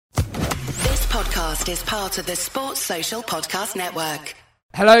podcast is part of the Sports Social Podcast Network.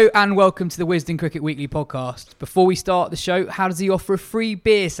 Hello and welcome to the Wisden Cricket Weekly podcast. Before we start the show, how does the offer of free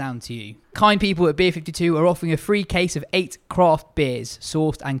beer sound to you? Kind people at Beer 52 are offering a free case of 8 craft beers,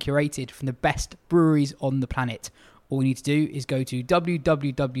 sourced and curated from the best breweries on the planet. All you need to do is go to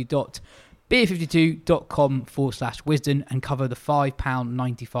www.beer52.com/wisdom and cover the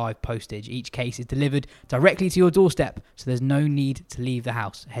 £5.95 postage. Each case is delivered directly to your doorstep, so there's no need to leave the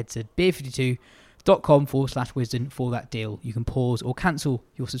house. Head to beer52.com/wisdom for that deal. You can pause or cancel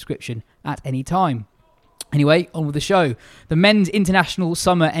your subscription at any time. Anyway, on with the show. The men's international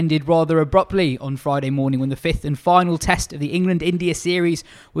summer ended rather abruptly on Friday morning when the fifth and final test of the England-India series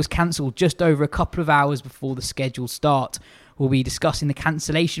was cancelled just over a couple of hours before the scheduled start. We'll be discussing the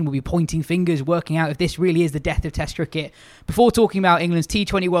cancellation, we'll be pointing fingers, working out if this really is the death of Test cricket, before talking about England's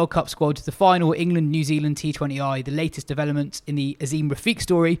T20 World Cup squad, the final England-New Zealand T20I, the latest developments in the Azeem Rafiq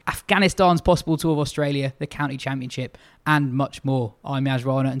story, Afghanistan's possible tour of Australia, the County Championship, and much more. I'm Yaz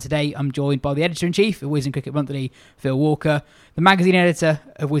Rana, and today I'm joined by the Editor-in-Chief of Wisden Cricket Monthly, Phil Walker, the Magazine Editor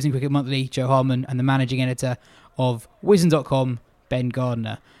of Wisden Cricket Monthly, Joe Harman, and the Managing Editor of Wisden.com, Ben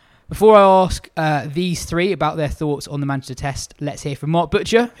Gardner. Before I ask these three about their thoughts on the Manchester Test, let's hear from Mark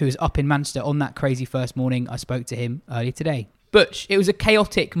Butcher, who was up in Manchester on that crazy first morning. I spoke to him earlier today. Butch, it was a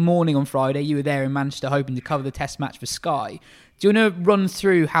chaotic morning on Friday. You were there in Manchester hoping to cover the Test match for Sky. Do you want to run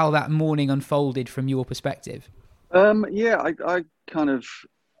through how that morning unfolded from your perspective? I kind of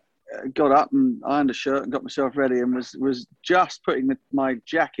got up and ironed a shirt and got myself ready and was just putting my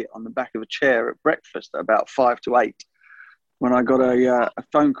jacket on the back of a chair at breakfast at about 5 to 8. When I got a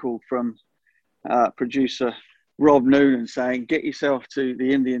phone call from producer Rob Noonan saying, "Get yourself to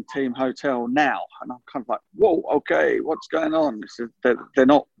the Indian team hotel now." And I'm kind of like, "Whoa, okay, what's going on?" They're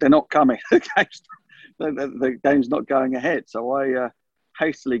not coming. The game's not going ahead. So I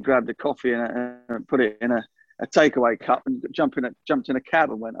hastily grabbed a coffee and put it in a takeaway cup and jumped in a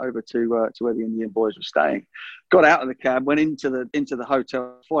cab and went over to where the Indian boys were staying. Got out of the cab, went into the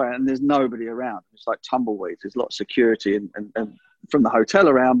hotel foyer, and there's nobody around. It's like tumbleweeds. There's a lot of security and from the hotel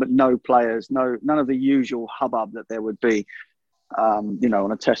around, but no players, none of the usual hubbub that there would be,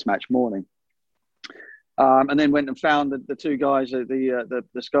 on a Test match morning. And then went and found the two guys, the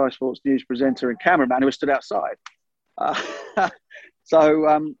Sky Sports News presenter and cameraman, who were stood outside.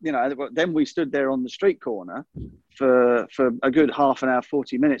 Then we stood there on the street corner for a good half an hour,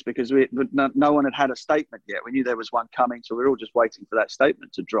 40 minutes, because no one had a statement yet. We knew there was one coming, so we were all just waiting for that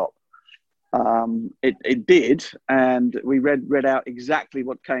statement to drop. It did, and we read out exactly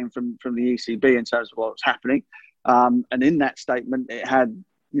what came from the ECB in terms of what was happening. And in that statement, it had,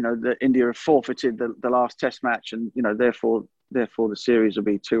 that India have forfeited the last Test match, and therefore the series will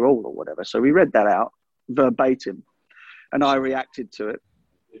be 2-2 or whatever. So we read that out verbatim. And I reacted to it.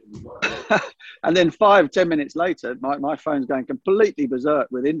 And then 5-10 minutes later, my phone's going completely berserk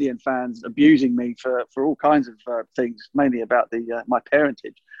with Indian fans abusing me for all kinds of things, mainly about my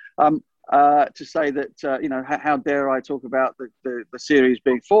parentage, to say that, how dare I talk about the series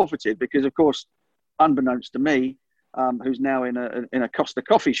being forfeited? Because, of course, unbeknownst to me, who's now in a Costa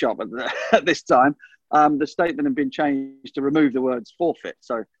coffee shop at this time, the statement had been changed to remove the words forfeit.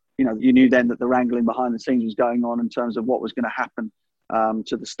 So, you knew then that the wrangling behind the scenes was going on in terms of what was going to happen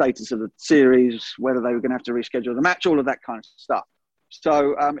to the status of the series, whether they were going to have to reschedule the match, all of that kind of stuff.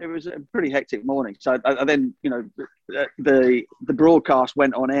 So it was a pretty hectic morning. So then, the broadcast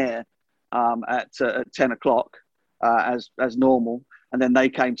went on air at 10 o'clock as normal. And then they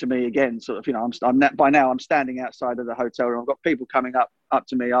came to me again, sort of, by now I'm standing outside of the hotel room. I've got people coming up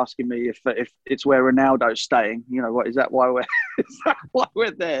to me asking me if it's where Ronaldo's staying. What is that? Why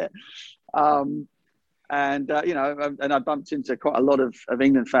we're there? And I bumped into quite a lot of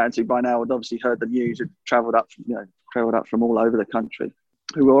England fans who by now had obviously heard the news and travelled up from all over the country,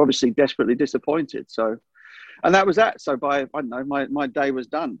 who were obviously desperately disappointed. So, and that was that. So by, I don't know, my day was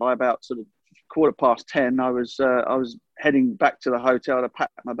done. By about sort of 10:15, I was heading back to the hotel to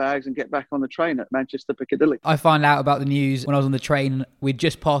pack my bags and get back on the train at Manchester Piccadilly. I found out about the news when I was on the train. We'd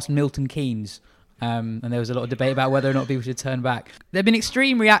just passed Milton Keynes, and there was a lot of debate about whether or not people should turn back. There have been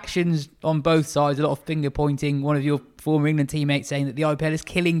extreme reactions on both sides, a lot of finger pointing. One of your former England teammates saying that the IPL is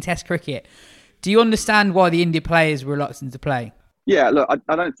killing Test cricket. Do you understand why the India players were reluctant to play? Yeah, look, I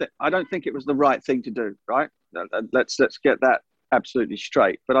don't think it was the right thing to do. Right? Let's get that absolutely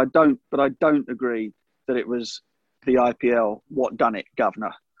straight. But I don't agree that it was the IPL what done it,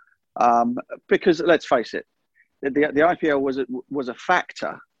 governor. Because let's face it, the IPL was a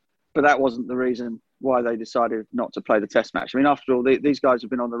factor, but that wasn't the reason why they decided not to play the Test match. I mean, after all, these guys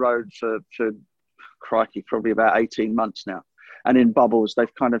have been on the road for crikey, probably about 18 months now. and in bubbles,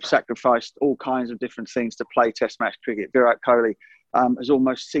 they've kind of sacrificed all kinds of different things to play Test match cricket. Virat Kohli has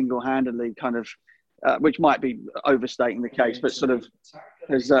almost single-handedly kind of, which might be overstating the case, but sort of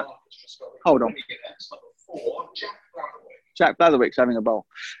has. Hold on. Jack Blatherwick's having a bowl.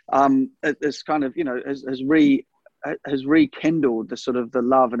 It's kind of, has rekindled the sort of the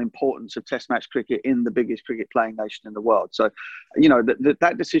love and importance of Test match cricket in the biggest cricket playing nation in the world. So,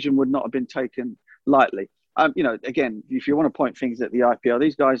 that decision would not have been taken lightly. Again, if you want to point things at the IPL,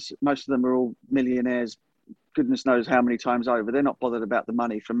 these guys, most of them are all millionaires, goodness knows how many times over. They're not bothered about the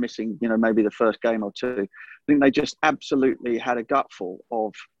money from missing, maybe the first game or two. I think they just absolutely had a gutful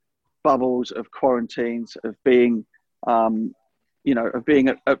of bubbles, of quarantines, of being,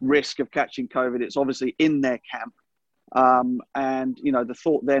 at risk of catching COVID. It's obviously in their camp. The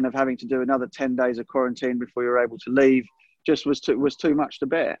thought then of having to do another 10 days of quarantine before you're able to leave just was too much to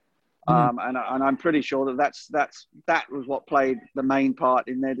bear. And I'm pretty sure that was what played the main part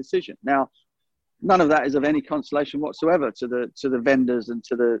in their decision. Now, none of that is of any consolation whatsoever to the vendors and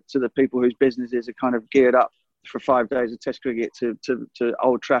to the people whose businesses are kind of geared up for 5 days of Test cricket, to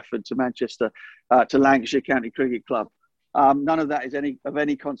Old Trafford, to Manchester, to Lancashire County Cricket Club. None of that is of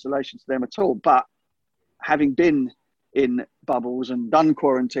any consolation to them at all. But having been in bubbles and done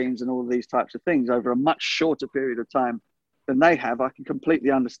quarantines and all of these types of things over a much shorter period of time than they have, I can completely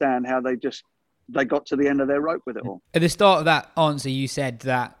understand how they got to the end of their rope with it all. At the start of that answer, you said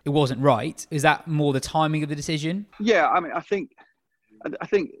that it wasn't right. Is that more the timing of the decision? Yeah, I mean, I think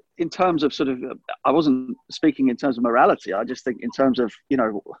in terms of sort of, I wasn't speaking in terms of morality. I just think in terms of,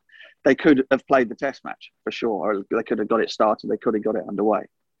 they could have played the Test match for sure, or they could have got it started. They could have got it underway.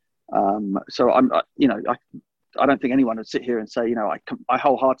 So I don't think anyone would sit here and say, I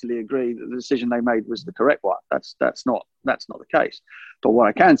wholeheartedly agree that the decision they made was the correct one. That's not the case. But what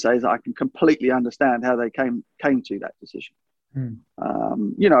I can say is that I can completely understand how they came to that decision.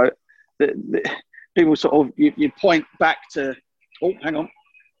 People sort of you point back to, oh, hang on,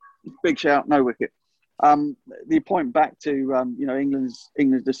 big shout, no wicket. You point back to England's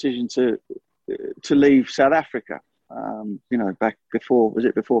decision to leave South Africa. Back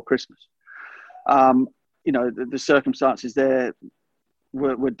before Christmas. The circumstances there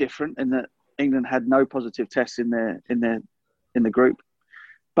were different in that England had no positive tests in the group,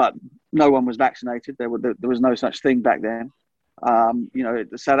 but no one was vaccinated. There was no such thing back then.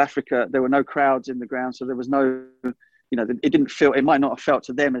 South Africa, there were no crowds in the ground, so there was no, it didn't feel. It might not have felt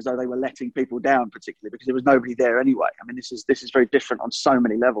to them as though they were letting people down, particularly because there was nobody there anyway. I mean, this is very different on so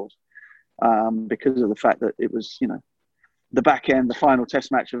many levels because of the fact that it was, the back end, the final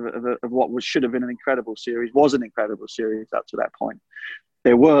Test match of what should have been an incredible series was an incredible series up to that point.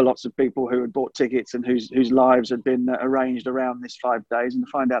 There were lots of people who had bought tickets and whose lives had been arranged around this 5 days, and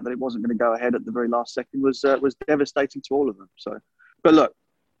to find out that it wasn't going to go ahead at the very last second was devastating to all of them. So, but look,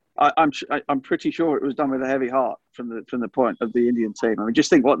 I'm pretty sure it was done with a heavy heart from the point of the Indian team. I mean, just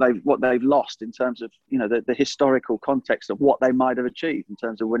think what they've lost in terms of the historical context of what they might have achieved in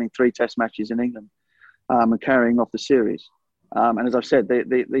terms of winning 3 Test matches in England and carrying off the series. And as I've said,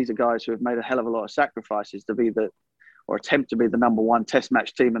 these are guys who have made a hell of a lot of sacrifices to be or attempt to be the number 1 Test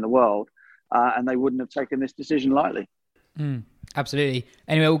match team in the world, and they wouldn't have taken this decision lightly. Absolutely.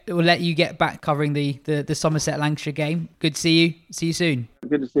 Anyway, we'll let you get back covering the Somerset Lancashire game. Good to see you. See you soon.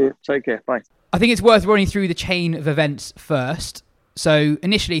 Good to see you. Take care. Bye. I think it's worth running through the chain of events first. So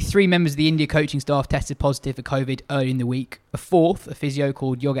initially, 3 members of the India coaching staff tested positive for COVID early in the week. A 4th, a physio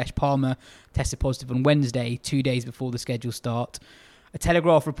called Yogesh Palmer, tested positive on Wednesday, 2 days before the scheduled start. A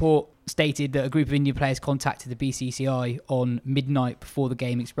Telegraph report stated that a group of India players contacted the BCCI on midnight before the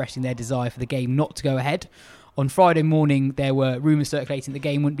game, expressing their desire for the game not to go ahead. On Friday morning, there were rumours circulating the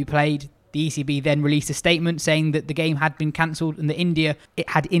game wouldn't be played. The ECB then released a statement saying that the game had been cancelled and that India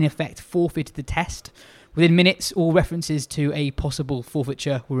had in effect forfeited the test. Within minutes, all references to a possible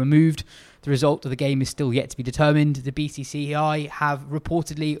forfeiture were removed. The result of the game is still yet to be determined. The BCCI have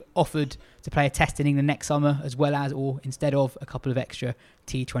reportedly offered to play a test in England next summer, as well as, or instead of, a couple of extra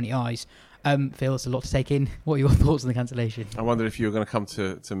T20Is. Phil, it's a lot to take in. What are your thoughts on the cancellation? I wonder if you were going to come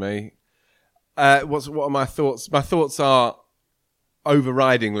to me. What are my thoughts? My thoughts are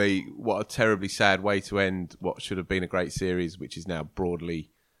overridingly what a terribly sad way to end what should have been a great series, which is now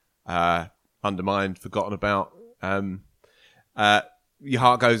broadly undermined, forgotten about. Your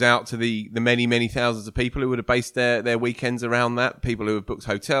heart goes out to the many, many thousands of people who would have based their weekends around that, people who have booked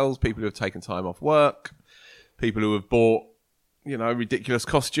hotels, people who have taken time off work, people who have bought, ridiculous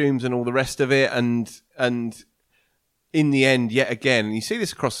costumes and all the rest of it. And in the end, yet again, and you see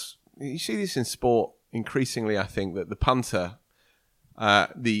this in sport increasingly, I think, that the punter,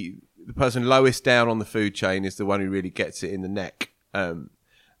 the the person lowest down on the food chain is the one who really gets it in the neck. And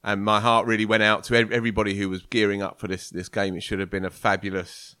my heart really went out to everybody who was gearing up for this game. It should have been a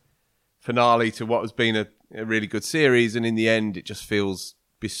fabulous finale to what has been a really good series, and in the end, it just feels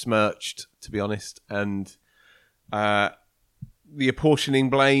besmirched, to be honest. And the apportioning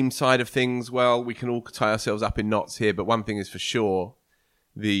blame side of things, well, we can all tie ourselves up in knots here, but one thing is for sure,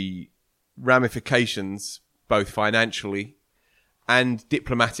 the ramifications, both financially and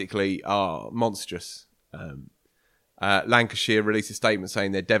diplomatically, are monstrous. Lancashire released a statement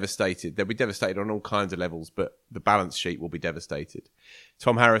saying they're devastated. They'll be devastated on all kinds of levels, but the balance sheet will be devastated.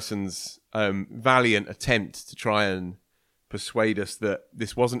 Tom Harrison's valiant attempt to try and persuade us that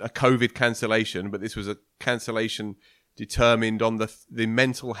this wasn't a COVID cancellation, but this was a cancellation determined on the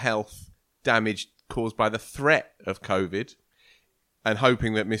mental health damage caused by the threat of COVID, and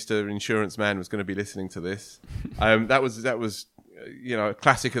hoping that Mr. Insurance Man was going to be listening to this. That was a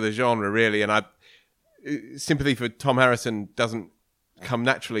classic of the genre, really, and sympathy for Tom Harrison doesn't come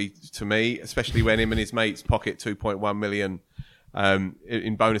naturally to me, especially when him and his mates pocket 2.1 million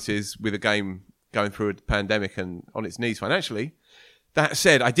in bonuses with a game going through a pandemic and on its knees financially. That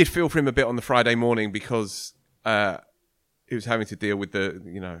said, I did feel for him a bit on the Friday morning because he was having to deal with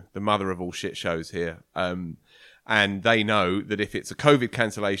the mother of all shit shows here. And they know that if it's a COVID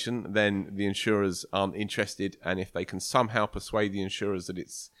cancellation, then the insurers aren't interested. And if they can somehow persuade the insurers that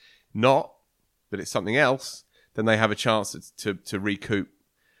it's not, that it's something else, then they have a chance to recoup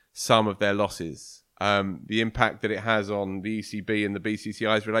some of their losses. The impact that it has on the ECB and the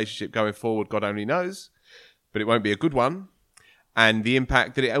BCCI's relationship going forward, God only knows, but it won't be a good one. And the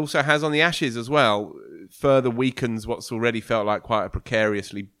impact that it also has on the Ashes as well further weakens what's already felt like quite a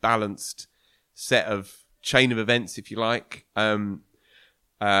precariously balanced chain of events, if you like.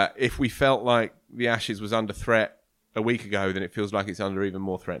 If we felt like the Ashes was under threat a week ago, then it feels like it's under even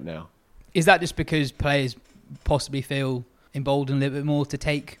more threat now. Is that just because players possibly feel emboldened a little bit more to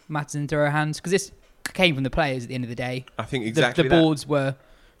take matters into their hands? Because this came from the players at the end of the day. I think exactly the boards were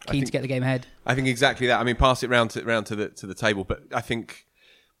keen to get the game ahead. I think exactly that. I mean, pass it round to the table, but I think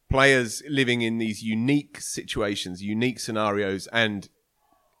players living in these unique situations, unique scenarios, and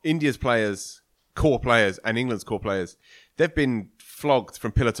India's players, core players, and England's core players, they've been flogged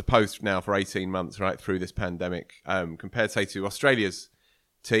from pillar to post now for 18 months, right, through this pandemic, compared, say, to Australia's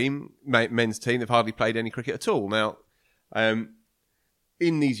team, men's team. They've hardly played any cricket at all. Now,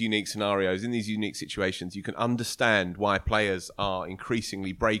 in these unique scenarios, in these unique situations, you can understand why players are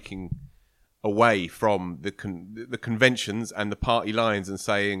increasingly breaking away from the conventions and the party lines and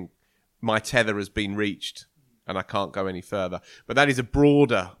saying, my tether has been reached and I can't go any further. But that is a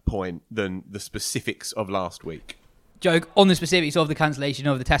broader point than the specifics of last week. Joe, on the specifics of the cancellation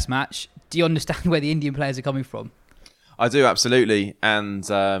of the test match, do you understand where the Indian players are coming from? I do, absolutely. And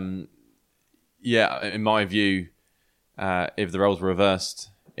in my view, if the roles were reversed,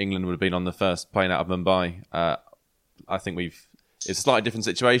 England would have been on the first plane out of Mumbai. I think it's a slightly different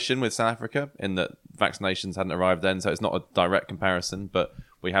situation with South Africa in that vaccinations hadn't arrived then, so it's not a direct comparison, but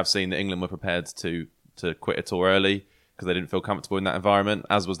we have seen that England were prepared to quit a tour early because they didn't feel comfortable in that environment,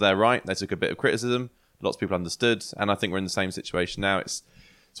 as was their right. They took a bit of criticism. Lots of people understood, and I think we're in the same situation now. It's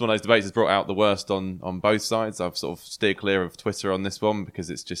one of those debates that's brought out the worst on both sides. I've sort of steered clear of Twitter on this one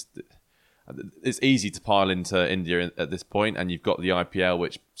because it's easy to pile into India at this point, and you've got the IPL,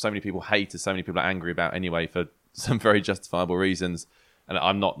 which so many people hate and so many people are angry about anyway for some very justifiable reasons. And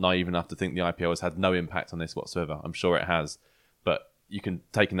I'm not naive enough to think the IPL has had no impact on this whatsoever. I'm sure it has, but you can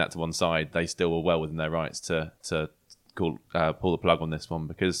taking that to one side, they still were well within their rights to pull the plug on this one,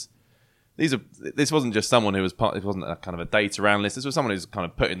 because this wasn't just someone who was it wasn't a kind of a data analyst. This was someone who's kind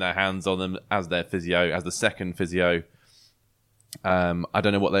of putting their hands on them as their physio, as the second physio. I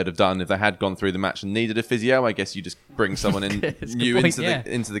don't know what they'd have done if they had gone through the match and needed a physio. I guess you just bring someone in new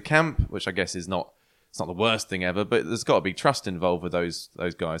into the camp, which I guess is not the worst thing ever. But there's got to be trust involved with those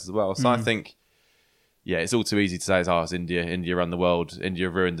guys as well. So I think, it's all too easy to say it's India. India run the world. India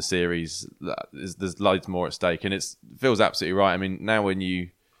ruined the series. There's loads more at stake, and it feels absolutely right. I mean, now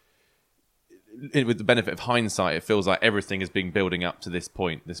with the benefit of hindsight, it feels like everything has been building up to this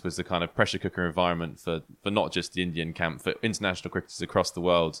point. This was the kind of pressure cooker environment for not just the Indian camp, for international cricketers across the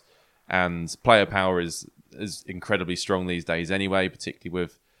world. And player power is incredibly strong these days anyway, particularly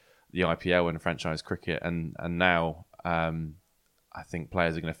with the IPL and franchise cricket. And now I think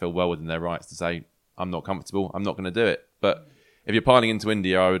players are going to feel well within their rights to say, I'm not comfortable, I'm not going to do it. But if you're piling into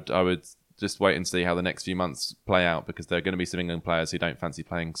India, I would just wait and see how the next few months play out, because there are going to be some England players who don't fancy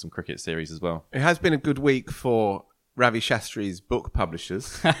playing some cricket series as well. It has been a good week for Ravi Shastri's book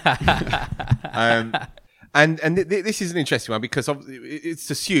publishers. This is an interesting one because it's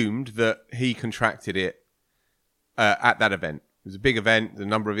assumed that he contracted it at that event. It was a big event. There's a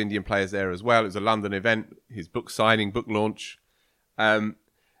number of Indian players there as well. It was a London event, his book signing, book launch.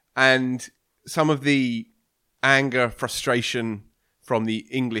 And some of the anger, frustration from the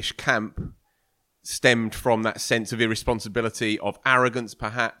English camp stemmed from that sense of irresponsibility, of arrogance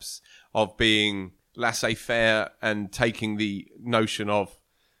perhaps, of being laissez-faire and taking the notion of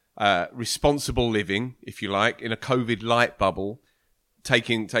responsible living, if you like, in a COVID light bubble,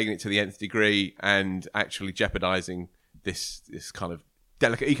 taking it to the nth degree and actually jeopardising this kind of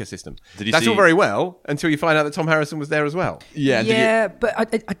delicate ecosystem. That's all very well until you find out that Tom Harrison was there as well. Yeah, but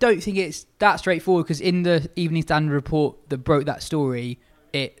I don't think it's that straightforward, because in the Evening Standard report that broke that story,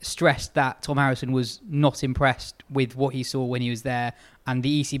 it stressed that Tom Harrison was not impressed with what he saw when he was there, and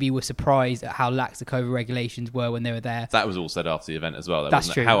the ECB was surprised at how lax the COVID regulations were when they were there. That was all said after the event as well. That's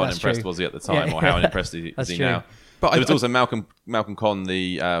true. How unimpressed was he at the time, or how unimpressed is he now? But there was also Malcolm Conn,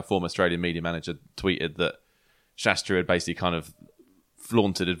 the former Australian media manager, tweeted that Shastri had basically kind of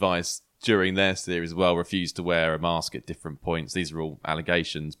flaunted advice during their series as well, refused to wear a mask at different points. These are all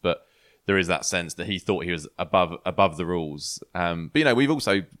allegations, but there is that sense that he thought he was above the rules. But, we've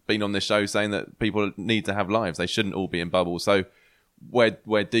also been on this show saying that people need to have lives. They shouldn't all be in bubbles. So where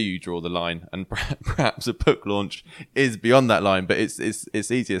do you draw the line? And perhaps a book launch is beyond that line, but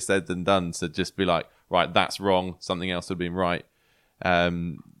it's easier said than done to just be like, right, that's wrong. Something else would have been right. I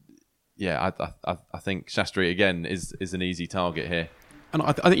think Shastri, again, is an easy target here. And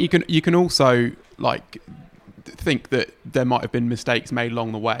I think you can also think that there might have been mistakes made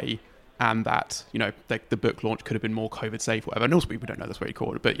along the way, and that the book launch could have been more COVID safe, whatever. And also, we don't know that's what he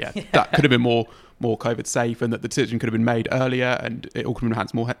called it, but that could have been more COVID safe, and that the decision could have been made earlier, and it all could have been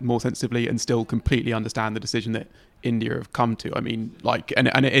handled more sensitively, and still completely understand the decision that India have come to. I mean,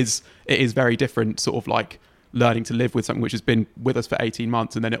 and it is very different, sort of like learning to live with something which has been with us for 18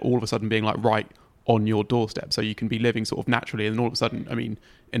 months, and then it all of a sudden being like right on your doorstep, so you can be living sort of naturally, and all of a sudden, I mean,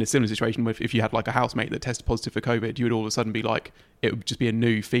 in a similar situation, if you had like a housemate that tested positive for COVID, you would all of a sudden be like, it would just be a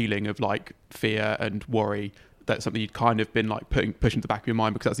new feeling of like fear and worry. That's something you'd kind of been like pushing to the back of your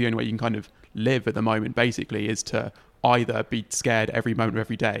mind, because that's the only way you can kind of live at the moment, basically, is to either be scared every moment of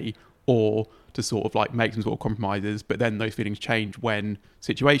every day, or to sort of like make some sort of compromises, but then those feelings change when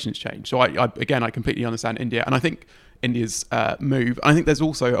situations change. So I completely understand India, and I think India's move. And I think there's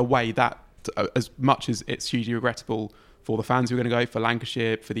also a way that, as much as it's hugely regrettable for the fans who are going to go, for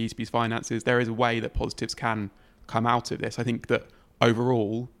Lancashire, for the ECB's finances, there is a way that positives can come out of this. I think that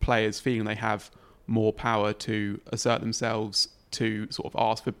overall, players feeling they have more power to assert themselves, to sort of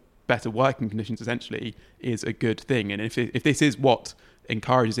ask for better working conditions, essentially, is a good thing. And if this is what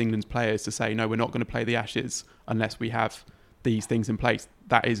encourages England's players to say, no, we're not going to play the Ashes unless we have these things in place,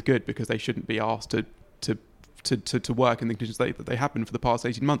 that is good, because they shouldn't be asked to work in the conditions that they have been for the past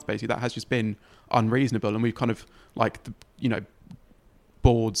 18 months. Basically, that has just been unreasonable, and we've kind of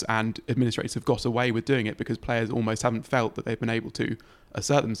boards and administrators have got away with doing it because players almost haven't felt that they've been able to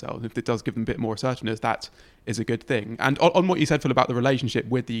assert themselves. If it does give them a bit more assertiveness, that is a good thing. And on what you said, Phil, about the relationship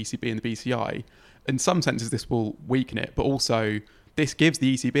with the ECB and the BCI, in some senses this will weaken it, but also this gives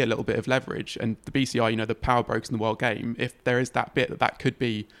the ECB a little bit of leverage, and the BCI, the power brokers in the world game, if there is that bit that could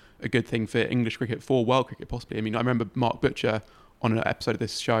be a good thing for English cricket, for world cricket possibly. I mean, I remember Mark Butcher on an episode of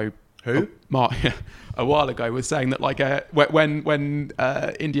this show, Mark, a while ago, was saying that when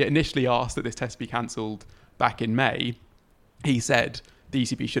India initially asked that this test be cancelled back in May, he said the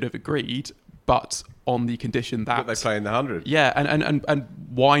ECB should have agreed, but on the condition that they play in the 100. Yeah, and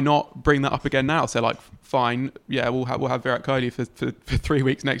why not bring that up again now? So fine, yeah, we'll have Virat Kohli for 3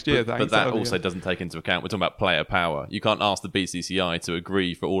 weeks next year. But that also doesn't take into account, we're talking about player power. You can't ask the BCCI to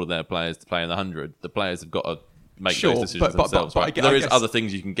agree for all of their players to play in the 100. The players have got to make those decisions themselves. But there is other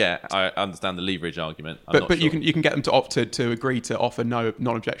things you can get. I understand the leverage argument. But you can get them to opt to agree to offer no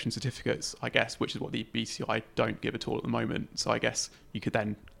non-objection certificates, I guess, which is what the BCI don't give at all at the moment. So I guess you could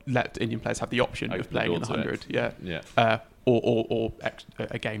then let Indian players have the option of playing in the 100, or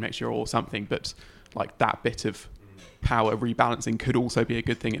a game next year or something. But that bit of power rebalancing could also be a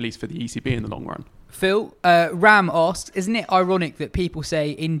good thing, at least for the ECB in the long run. Phil, Ram asked, isn't it ironic that people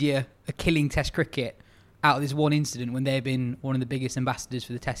say India are killing Test cricket out of this one incident when they've been one of the biggest ambassadors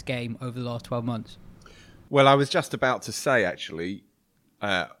for the Test game over the last 12 months? Well, I was just about to say, actually,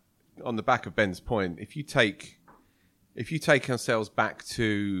 on the back of Ben's point, if you take ourselves back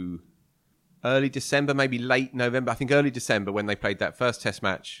to early December, maybe late November, I think early December, when they played that first Test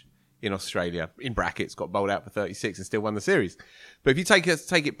match in Australia, in brackets, got bowled out for 36 and still won the series. But if you take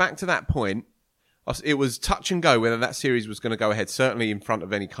it back to that point, it was touch and go whether that series was going to go ahead, certainly in front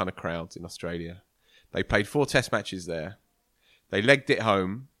of any kind of crowds in Australia. They played 4 test matches there. They legged it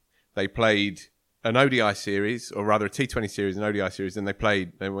home. They played an ODI series, or rather a T20 series, an ODI series, and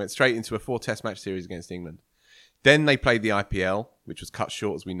they went straight into a 4 test match series against England. Then they played the IPL, which was cut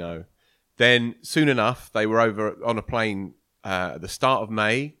short, as we know. Then, soon enough, they were over on a plane at the start of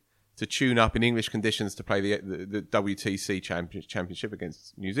May to tune up in English conditions to play the WTC Championship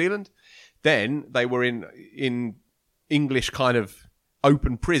against New Zealand. Then they were in English kind of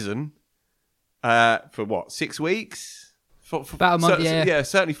open prison for 6 weeks? For about a month, yeah,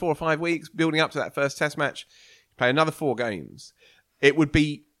 certainly 4 or 5 weeks, building up to that first test match. Play another 4 games. It would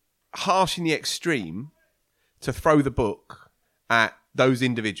be harsh in the extreme to throw the book at those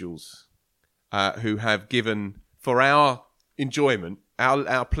individuals who have given, for our enjoyment,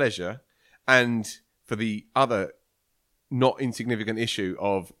 our pleasure, and for the other not insignificant issue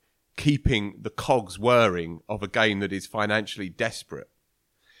of keeping the cogs whirring of a game that is financially desperate.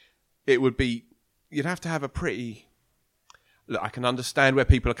 It would be, you'd have to have a pretty... Look, I can understand where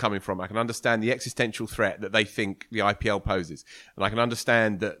people are coming from. I can understand the existential threat that they think the IPL poses. And I can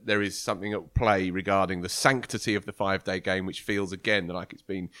understand that there is something at play regarding the sanctity of the 5-day game, which feels again like it's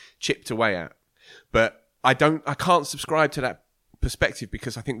been chipped away at. But I can't subscribe to that perspective,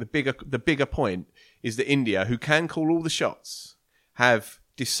 because I think the bigger point is that India, who can call all the shots, have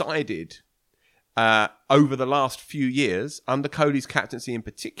decided over the last few years, under Kohli's captaincy in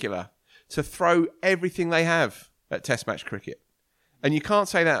particular, to throw everything they have at Test match cricket. And you can't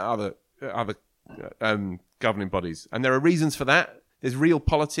say that other governing bodies. And there are reasons for that. There's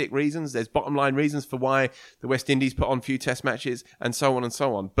realpolitik reasons. There's bottom line reasons for why the West Indies put on few Test matches, and so on and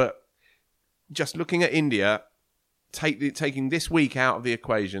so on. But just looking at India, taking this week out of the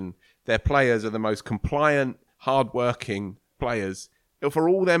equation, their players are the most compliant, hard-working players. For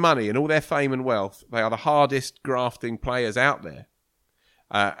all their money and all their fame and wealth, they are the hardest grafting players out there.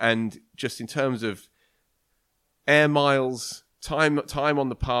 And just in terms of air miles, time on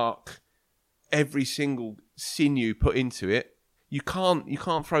the park, every single sinew put into it, you can't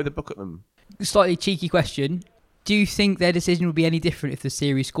throw the book at them. Slightly cheeky question. Do you think their decision would be any different if the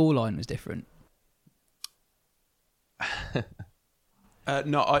series scoreline was different?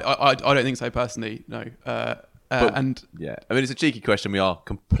 No, I don't think so personally. No. And yeah, I mean, it's a cheeky question. We are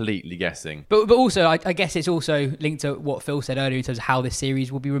completely guessing. But also, I guess it's also linked to what Phil said earlier in terms of how this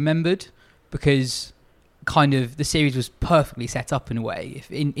series will be remembered, because kind of the series was perfectly set up in a way.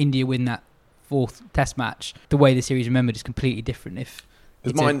 If India win that 4th test match, the way the series remembered is completely different.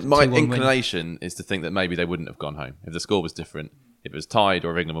 Because my inclination is to think that maybe they wouldn't have gone home if the score was different. If it was tied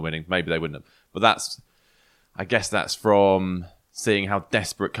or if England were winning, maybe they wouldn't have. But I guess that's from seeing how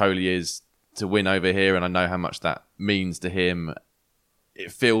desperate Kohli is to win over here, and I know how much that means to him.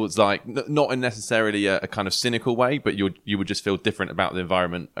 It feels like, not in necessarily a kind of cynical way, but you would just feel different about the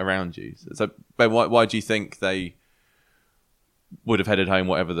environment around you. So, Ben, why do you think they would have headed home,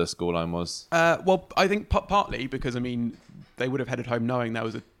 whatever the scoreline was? Well, I think partly because, I mean, they would have headed home knowing there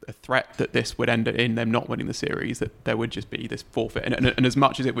was a threat that this would end in them not winning the series, that there would just be this forfeit. And as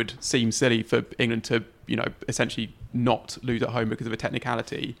much as it would seem silly for England to, essentially not lose at home because of a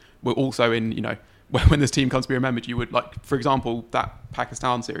technicality, we're also in, when this team comes to be remembered, you would, like, for example, that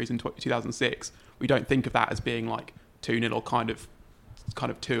Pakistan series in 2006, we don't think of that as being like 2-0 or kind of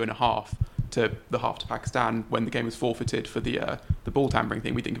 2.5 to the half to Pakistan when the game was forfeited for the ball tampering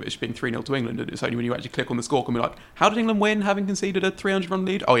thing. We think of it as being 3-0 to England, and it's only when you actually click on the score can be like, how did England win having conceded a 300-run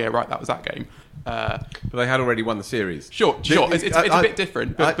lead? Oh yeah, right, that was that game. But they had already won the series. Sure. It's a bit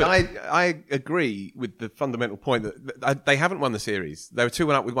different. But I agree with the fundamental point that they haven't won the series. They were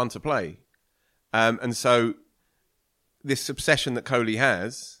 2-1 up with 1 to play. And so this obsession that Kohli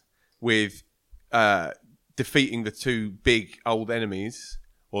has with defeating the 2 big old enemies,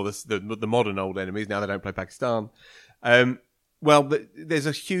 or the modern old enemies, now they don't play Pakistan, there's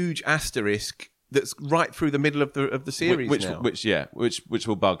a huge asterisk that's right through the middle of the series which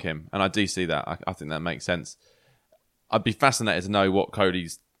will bug him, and I do see that. I think that makes sense. I'd be fascinated to know what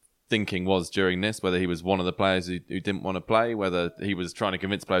Kohli's thinking was during this, whether he was one of the players who didn't want to play, whether he was trying to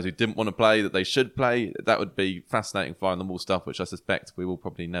convince players who didn't want to play that they should play. That would be fascinating fly on the wall stuff, which I suspect we will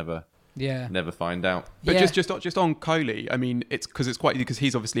probably never find out. But just on Kohli, I mean, it's because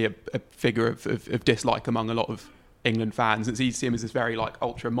he's obviously a figure of dislike among a lot of England fans. It's easy to see him as this very like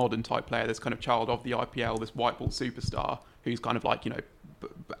ultra modern type player, this kind of child of the IPL, this white ball superstar who's kind of like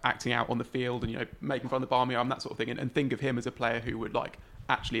acting out on the field and making fun of the barmy arm, that sort of thing, and think of him as a player who would like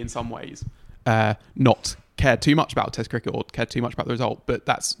actually in some ways not care too much about Test cricket or care too much about the result. But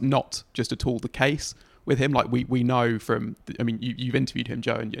that's not just at all the case with him. Like we know from, you've interviewed him,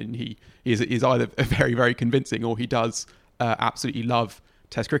 Joe, and he is either very, very convincing, or he does absolutely love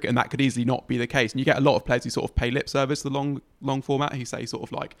Test cricket, and that could easily not be the case. And you get a lot of players who sort of pay lip service to the long format, who say sort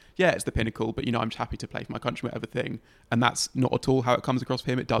of like, yeah, it's the pinnacle, but I'm just happy to play for my country, whatever thing. And that's not at all how it comes across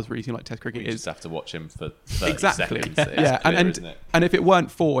for him. It does really seem like Test cricket You is. just have to watch him for 30 seconds. Yeah, clear, isn't it? and if it weren't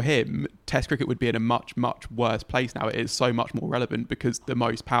for him, Test cricket would be in a much, much worse place now. It is so much more relevant because one of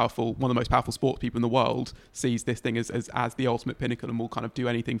the most powerful sports people in the world sees this thing as the ultimate pinnacle and will kind of do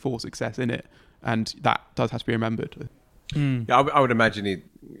anything for success in it. And that does have to be remembered. Yeah, I would imagine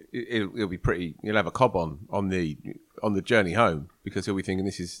it'll be pretty. You'll have a cob on the journey home because he'll be thinking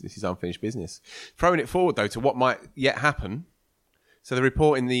this is unfinished business. Throwing it forward though to what might yet happen. So the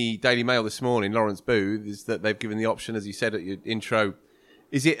report in the Daily Mail this morning, Lawrence Booth, is that they've given the option, as you said at your intro.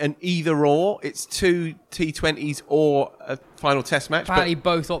 Is it an either or? It's 2 T20s or a final Test match. Apparently,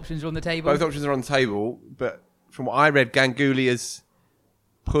 both options are on the table. Both options are on the table, but from what I read, Ganguly has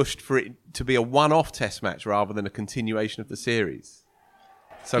pushed for it to be a one-off Test match rather than a continuation of the series.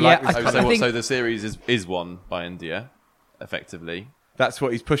 So, so the series is won by India, effectively. That's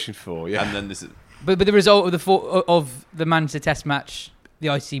what he's pushing for. Yeah, and then this is. But the result of the Manchester Test match, the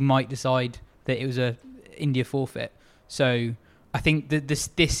ICC might decide that it was a India forfeit. So I think that this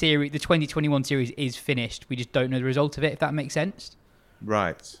series, the 2021 series, is finished. We just don't know the result of it. If that makes sense.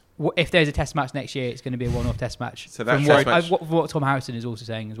 Right. If there's a Test match next year, it's going to be a one-off Test match. So that's what Tom Harrison is also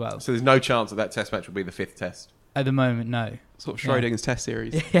saying as well. So there's no chance that Test match will be the 5th Test. At the moment, no. Sort of Schrodinger's Test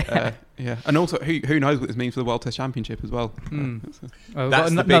series. Yeah. And also, who knows what this means for the World Test Championship as well.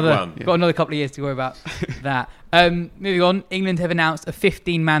 That's the big one. Got another couple of years to worry about that. Moving on, England have announced a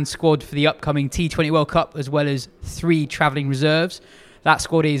 15-man squad for the upcoming T20 World Cup, as well as 3 travelling reserves. That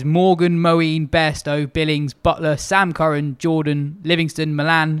squad is Morgan, Moeen, Bairstow, Billings, Butler, Sam Curran, Jordan, Livingston,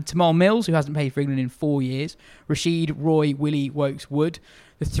 Milan, Tamal Mills, who hasn't played for England in 4 years, Rashid, Roy, Willie, Wokes, Wood.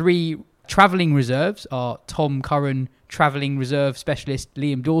 The 3 travelling reserves are Tom Curran, travelling reserve specialist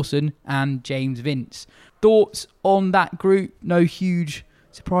Liam Dawson, and James Vince. Thoughts on that group? No huge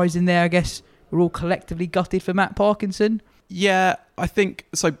surprise in there, I guess. We're all collectively gutted for Matt Parkinson. Yeah, I think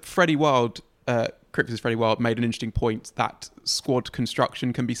so. Freddie Wild, Cricket's Freddie Wild, made an interesting point that squad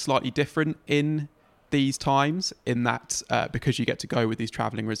construction can be slightly different in these times, in that because you get to go with these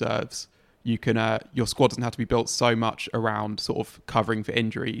travelling reserves, you can your squad doesn't have to be built so much around sort of covering for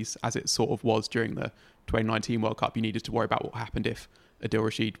injuries as it sort of was during the 2019 World Cup. You needed to worry about what happened if Adil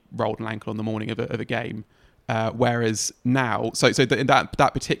Rashid rolled an ankle on the morning of a game. Whereas now,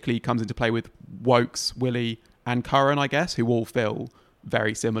 that particularly comes into play with Wokes, Willie and Curran, I guess, who all fill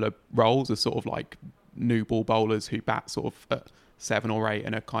very similar roles as sort of like new ball bowlers who bat sort of at 7 or 8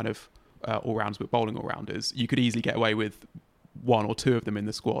 and are kind of all-rounders but bowling all-rounders. You could easily get away with 1 or 2 of them in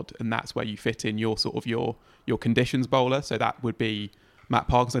the squad, and that's where you fit in your sort of your conditions bowler. So that would be Matt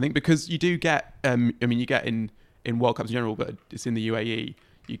Parkinson, I think, because you do get, you get in World Cups in general, but it's in the UAE,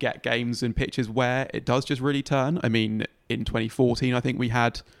 you get games and pitches where it does just really turn. I mean, in 2014, I think we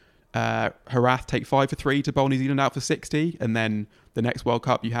had Harath take 5 for 3 to bowl New Zealand out for 60, and then the next World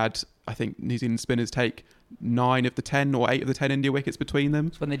Cup you had, I think, New Zealand spinners take 9 of the 10 or 8 of the 10 India wickets between them.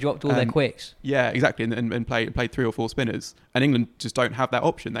 That's when they dropped all their quicks. Yeah, exactly, and played 3 or 4 spinners. And England just don't have that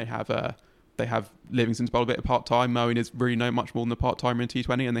option. They have Livingston's bowl a bit of part-time. Moeen is really no much more than a part-timer in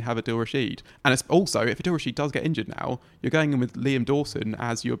T20, and they have Adil Rashid. And it's also, if Adil Rashid does get injured now, you're going in with Liam Dawson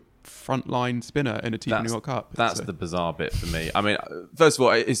as your frontline spinner in a T20 World Cup. That's the bizarre bit for me. I mean, first of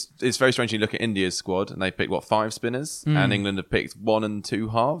all, it's very strange when you look at India's squad, and they picked, 5 spinners, and England have picked 1 and 2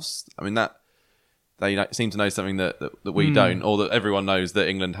 halves. I mean, that they seem to know something that we don't, or that everyone knows that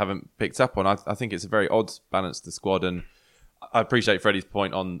England haven't picked up on. I think it's a very odd balance to the squad, and I appreciate Freddie's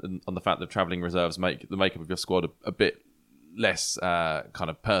point on the fact that travelling reserves make the makeup of your squad a bit less kind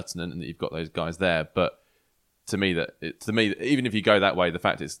of pertinent, and that you've got those guys there. But to me, even if you go that way, the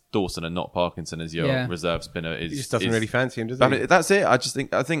fact it's Dawson and not Parkinson as your reserve spinner he just doesn't really fancy him, does he? I mean, that's it. I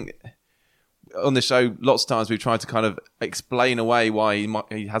think on this show, lots of times we've tried to kind of explain away why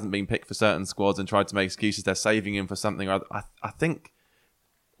he hasn't been picked for certain squads and tried to make excuses. They're saving him for something or other. I think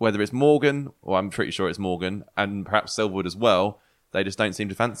whether it's Morgan, or I'm pretty sure it's Morgan, and perhaps Selwood as well, they just don't seem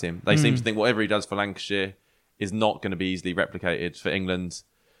to fancy him. They seem to think whatever he does for Lancashire is not going to be easily replicated for England.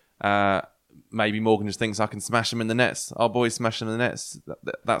 Maybe Morgan just thinks I can smash him in the nets. Our boys smash him in the nets.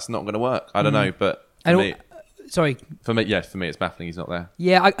 That's not going to work. I don't know, but for me, it's baffling he's not there.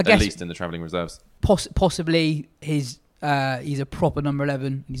 Yeah, I guess at least in the travelling reserves. Possibly he's a proper number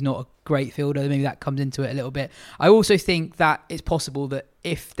 11. He's not a great fielder. Maybe that comes into it a little bit. I also think that it's possible that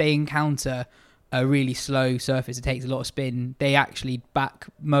if they encounter a really slow surface that takes a lot of spin, they actually back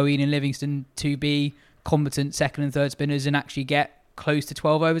Moeen and Livingston to be competent second and third spinners and actually get close to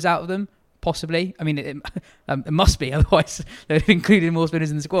 12 overs out of them. Possibly. I mean, it must be. Otherwise, they've included more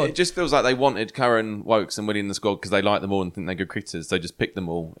spinners in the squad. It just feels like they wanted Curran, Wokes and Willie in the squad because they like them all and think they're good cricketers. They just picked them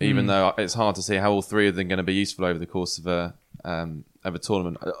all, even though it's hard to see how all three of them are going to be useful over the course of a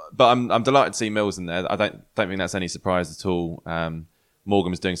tournament. But I'm delighted to see Mills in there. I don't think that's any surprise at all.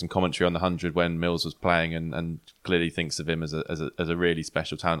 Morgan was doing some commentary on the 100 when Mills was playing and clearly thinks of him as a really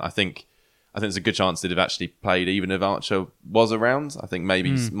special talent. I think there's a good chance they'd have actually played even if Archer was around. I think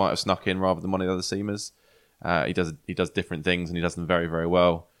maybe he might have snuck in rather than one of the other seamers. He does different things and he does them very, very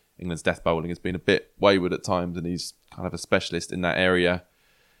well. England's death bowling has been a bit wayward at times and he's kind of a specialist in that area.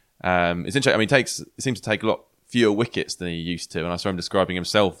 It's interesting. I mean, he seems to take a lot fewer wickets than he used to, and I saw him describing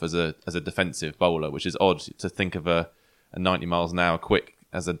himself as a defensive bowler, which is odd to think of a 90 miles an hour quick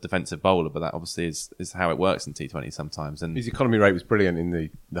as a defensive bowler, but that obviously is how it works in T20 sometimes. And his economy rate was brilliant in the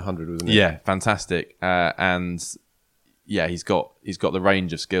 100, wasn't it? Yeah, fantastic. And yeah, he's got the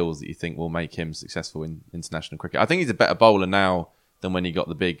range of skills that you think will make him successful in international cricket. I think he's a better bowler now than when he got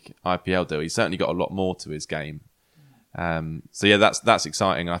the big IPL deal. He's certainly got a lot more to his game. So yeah, that's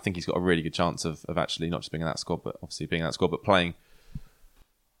exciting. And I think he's got a really good chance of actually not just being in that squad, but obviously being in that squad, but playing.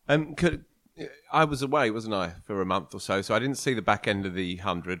 I was away, wasn't I, for a month or so I didn't see the back end of the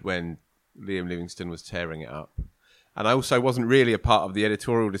 100 when Liam Livingstone was tearing it up. And I also wasn't really a part of the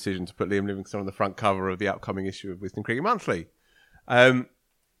editorial decision to put Liam Livingstone on the front cover of the upcoming issue of Wisden Cricket Monthly. Liam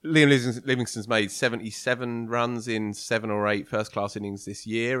Livingstone's made 77 runs in 7 or 8 first-class innings this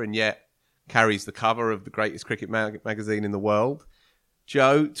year and yet carries the cover of the greatest cricket magazine in the world.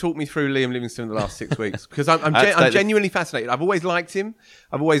 Joe, talk me through Liam Livingstone in the last 6 weeks because I'm genuinely fascinated. I've always liked him.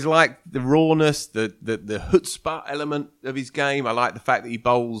 I've always liked the rawness, the chutzpah element of his game. I like the fact that he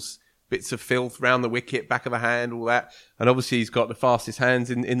bowls bits of filth round the wicket, back of a hand, all that. And obviously he's got the fastest hands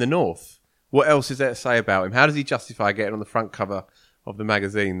in the north. What else is there to say about him? How does he justify getting on the front cover of the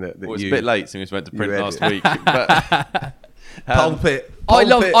magazine that it's a bit late since we went to print last week. But Pulpit.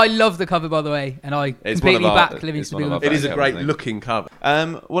 I love the cover, by the way, and I completely back Livingstone. It is a great looking cover.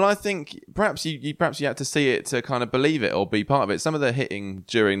 Well, I think perhaps you had to see it to kind of believe it or be part of it. Some of the hitting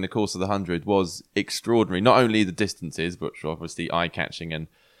during the course of the 100 was extraordinary. Not only the distances, which were obviously eye-catching, and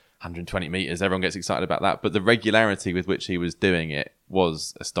 120 metres, everyone gets excited about that, but the regularity with which he was doing it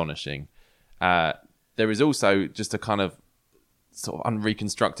was astonishing. There is also just a kind of sort of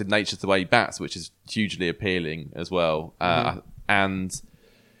unreconstructed nature to the way he bats, which is hugely appealing as well. And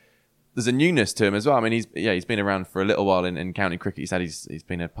there's a newness to him as well. I mean, he's been around for a little while in county cricket. He said he's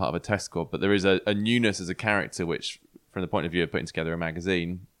been a part of a test squad, but there is a newness as a character, which, from the point of view of putting together a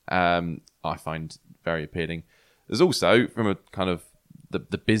magazine, I find very appealing. There's also, from a kind of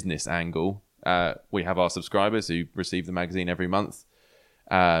the business angle, we have our subscribers who receive the magazine every month.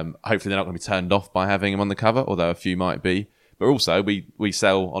 Hopefully they're not going to be turned off by having him on the cover, although a few might be. But also, we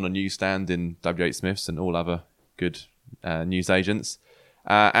sell on a newsstand in WH Smith's and all other good news agents.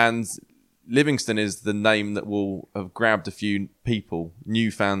 And Livingstone is the name that will have grabbed a few people,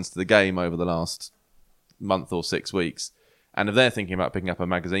 new fans to the game over the last month or 6 weeks. And if they're thinking about picking up a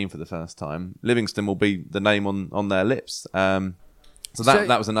magazine for the first time, Livingstone will be the name on their lips. So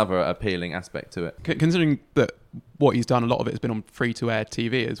that was another appealing aspect to it. Considering that what he's done, a lot of it has been on free-to-air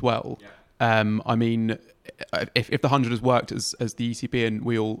TV as well. Yeah. I mean, if the 100 has worked as the ECB and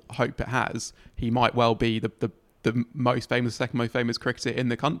we all hope it has, he might well be the most famous, second most famous cricketer in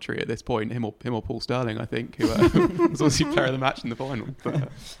the country at this point. Him or Paul Sterling, I think, who was obviously player of the match in the final.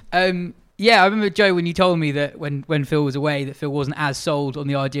 Yeah, I remember, Joe, when you told me that when Phil was away, that Phil wasn't as sold on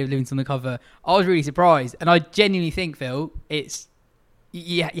the idea of Livingstone on the cover. I was really surprised, and I genuinely think, Phil, it's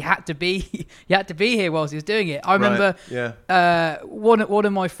you had to be here whilst he was doing it. I remember one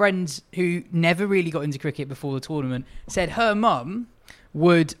of my friends who never really got into cricket before the tournament said her mum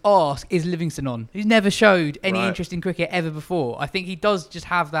would ask, is Livingstone on? He's never showed any interest in cricket ever before. I think he does just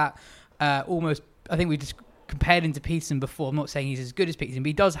have that almost, I think we just compared him to Peterson before. I'm not saying he's as good as Peterson, but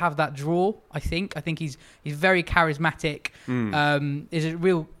he does have that draw, I think. I think he's very charismatic. Is a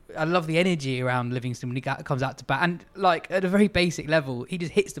real... I love the energy around Livingstone when he comes out to bat, and like at a very basic level, he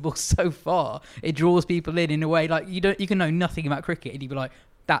just hits the ball so far. It draws people in a way like you can know nothing about cricket, and you'd be like,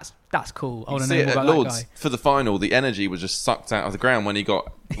 "That's cool. I want to know more about Lord's, that guy." For the final, the energy was just sucked out of the ground when he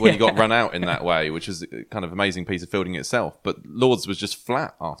got run out in that way, which is a kind of amazing piece of fielding itself. But Lord's was just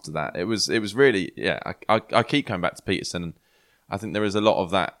flat after that. It was really I keep coming back to Peterson, and I think there is a lot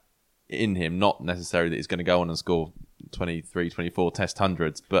of that in him. Not necessarily that he's going to go on and score 23, 24 test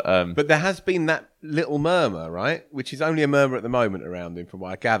hundreds, but there has been that little murmur, right? Which is only a murmur at the moment around him, from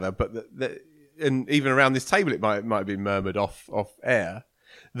what I gather. But and even around this table, it might have been murmured off air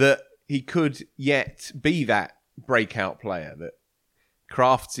that he could yet be that breakout player that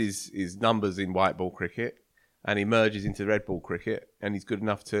crafts his numbers in white ball cricket, and he merges into red ball cricket, and he's good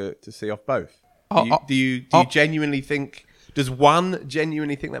enough to see off both. Do you genuinely think? Does one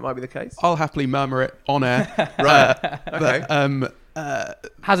genuinely think that might be the case? I'll happily murmur it on air. Right. Okay.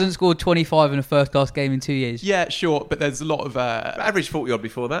 Hasn't scored 25 in a first-class game in 2 years. Yeah, sure, but there's a lot of... average 40 odd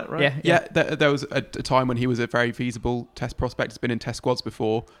before that, right? Yeah. There was a time when he was a very feasible test prospect. He's been in test squads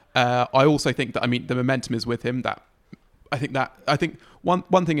before. I also think that, the momentum is with him. I think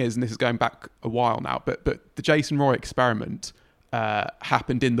one thing is, and this is going back a while now, but the Jason Roy experiment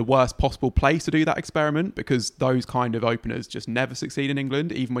happened in the worst possible place to do that experiment, because those kind of openers just never succeed in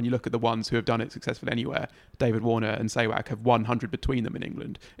England. Even when you look at the ones who have done it successfully anywhere, David Warner and Sehwag have 100 between them in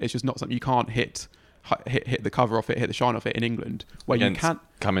England. It's just not something you can't hit the cover off it, hit the shine off it in England. Where Against you can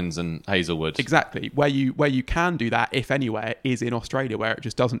Cummins and Hazelwood. Exactly. Where you can do that, if anywhere, is in Australia, where it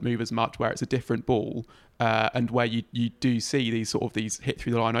just doesn't move as much, where it's a different ball, and where you do see these hit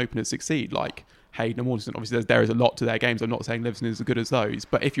through the line openers succeed, like Hayden and Waterson. Obviously, there is a lot to their games. I'm not saying Livingston is as good as those,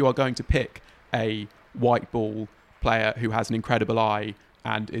 but if you are going to pick a white ball player who has an incredible eye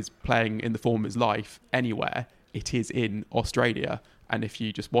and is playing in the form of his life anywhere, it is in Australia. And if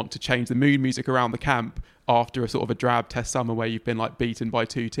you just want to change the mood music around the camp after a sort of a drab test summer where you've been beaten by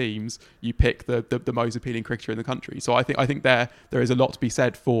two teams, you pick the most appealing cricketer in the country. So I think there is a lot to be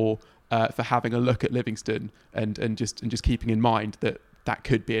said for having a look at Livingston and just keeping in mind that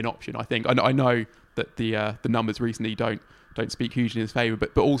could be an option. I think I know that the numbers recently don't speak hugely in his favour,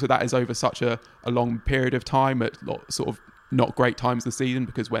 but also that is over such a long period of time at sort of not great times of the season,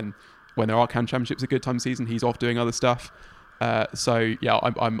 because when there are CAN Championships, a good time of the season, he's off doing other stuff. So yeah,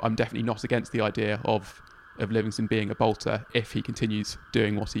 I'm definitely not against the idea of Livingston being a bolter if he continues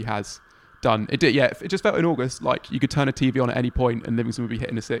doing what he has done. It just felt in August like you could turn a TV on at any point and Livingston would be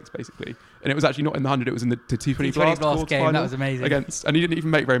hitting a six, basically. And it was actually not in the 100, it was in the T20 Blast game. Final. That was amazing. And he didn't even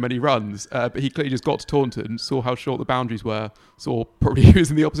make very many runs, but he clearly just got to Taunton, saw how short the boundaries were, saw probably he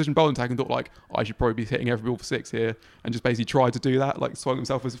was in the opposition bowling tag and thought I should probably be hitting every ball for six here, and just basically tried to do that, swung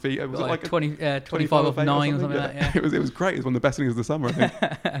himself with his feet. It was 25 off 9 or something like that. Yeah. It was great. It was one of the best innings of the summer, I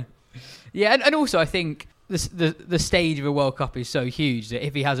think. Yeah, and also I think the stage of a World Cup is so huge that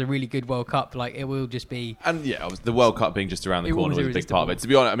if he has a really good World Cup, it will just be... And yeah, the World Cup being just around the corner was a big part of it. To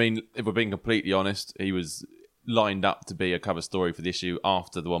be honest, if we're being completely honest, he was lined up to be a cover story for the issue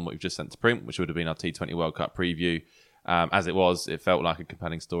after the one we've just sent to print, which would have been our T20 World Cup preview. As it was, it felt like a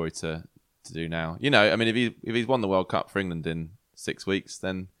compelling story to do now. If he's won the World Cup for England in 6 weeks,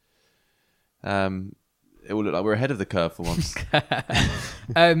 then... it will look like we're ahead of the curve for once.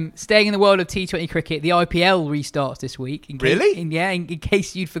 Staying in the world of T20 cricket, the IPL restarts this week. In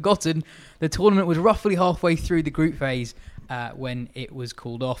case you'd forgotten, the tournament was roughly halfway through the group phase when it was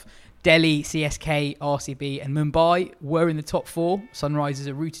called off. Delhi, CSK, RCB and Mumbai were in the top four. Sunrisers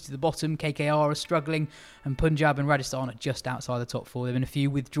are rooted to the bottom. KKR are struggling. And Punjab and Rajasthan are just outside the top four. There have been a few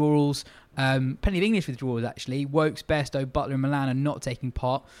withdrawals. Plenty of English withdrawals, actually. Wokes, Bairstow, Butler and Milan are not taking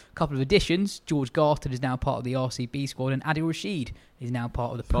part. A couple of additions. George Garton is now part of the RCB squad. And Adil Rashid is now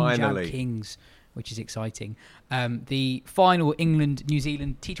part of the Punjab Kings, which is exciting. The final England-New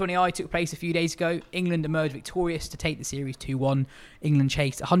Zealand T20I took place a few days ago. England emerged victorious to take the series 2-1. England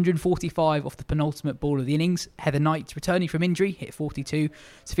chased 145 off the penultimate ball of the innings. Heather Knight, returning from injury, hit 42.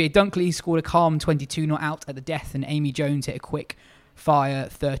 Sophia Dunkley scored a calm 22 not out at the death, and Amy Jones hit a quick fire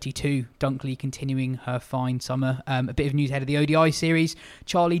 32. Dunkley continuing her fine summer. A bit of news ahead of the ODI series.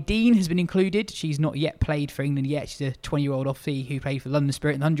 Charlie Dean has been included. She's not yet played for England yet. She's a 20-year-old offie who played for London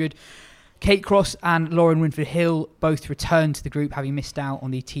Spirit in the 100. Kate Cross and Lauren Winford-Hill both returned to the group, having missed out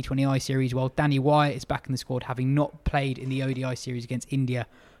on the T20I series, while Danny Wyatt is back in the squad, having not played in the ODI series against India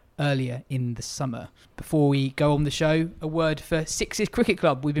earlier in the summer. Before we go on the show, a word for Sixes Cricket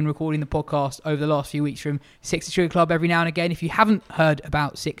Club. We've been recording the podcast over the last few weeks from Sixes Cricket Club every now and again. If you haven't heard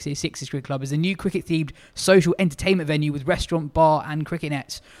about Sixes Cricket Club is a new cricket-themed social entertainment venue with restaurant, bar and cricket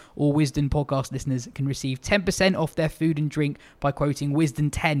nets. All Wisden podcast listeners can receive 10% off their food and drink by quoting Wisden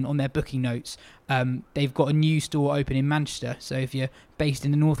 10 on their booking notes. They've got a new store open in Manchester, so if you're based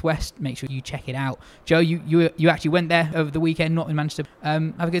in the northwest, make sure you check it out. Joe, you actually went there over the weekend, not in Manchester.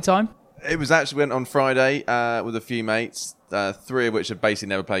 Have a good time? It was actually went on Friday with a few mates, 3 of which have basically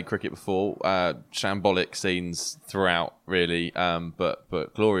never played cricket before. Shambolic scenes throughout, really,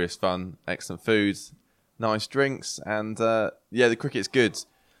 but glorious fun, excellent food, nice drinks, and the cricket's good.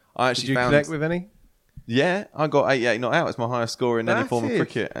 I actually Did you connect with any? Yeah, I got 88 not out. It's my highest score in any form of Massive.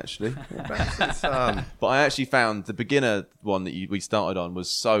 cricket, actually. Massive. But I actually found the beginner one that we started on was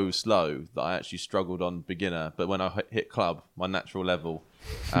so slow that I actually struggled on beginner. But when I hit club, my natural level,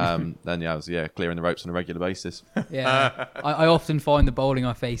 then I was clearing the ropes on a regular basis. Yeah, I often find the bowling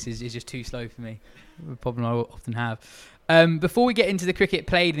I face is just too slow for me. A problem I often have. Before we get into the cricket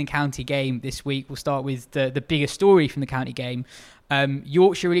played in the county game this week, we'll start with the biggest story from the county game.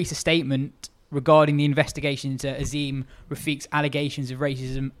 Yorkshire released a statement regarding the investigation into Azeem Rafiq's allegations of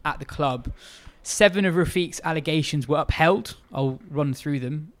racism at the club. 7 of Rafiq's allegations were upheld. I'll run through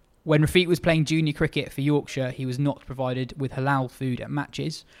them. When Rafiq was playing junior cricket for Yorkshire, he was not provided with halal food at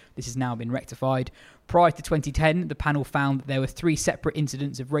matches. This has now been rectified. Prior to 2010, the panel found that there were 3 separate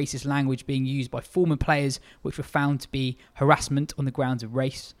incidents of racist language being used by former players, which were found to be harassment on the grounds of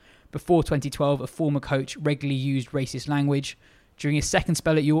race. Before 2012, a former coach regularly used racist language. During his second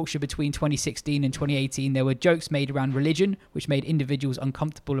spell at Yorkshire between 2016 and 2018, there were jokes made around religion, which made individuals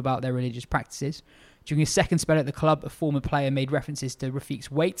uncomfortable about their religious practices. During his second spell at the club, a former player made references to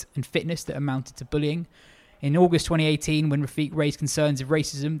Rafiq's weight and fitness that amounted to bullying. In August 2018, when Rafiq raised concerns of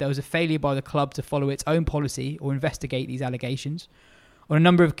racism, there was a failure by the club to follow its own policy or investigate these allegations. On a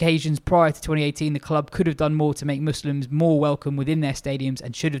number of occasions prior to 2018, the club could have done more to make Muslims more welcome within their stadiums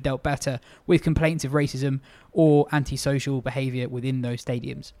and should have dealt better with complaints of racism or antisocial behaviour within those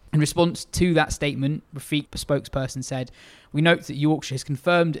stadiums. In response to that statement, Rafiq, the spokesperson, said, "We note that Yorkshire has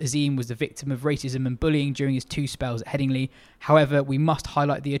confirmed Azeem was the victim of racism and bullying during his 2 spells at Headingley. However, we must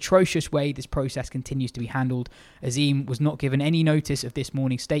highlight the atrocious way this process continues to be handled. Azeem was not given any notice of this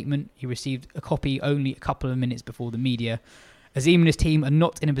morning's statement. He received a copy only a couple of minutes before the media. Azeem and his team are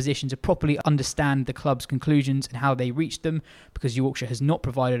not in a position to properly understand the club's conclusions and how they reached them because Yorkshire has not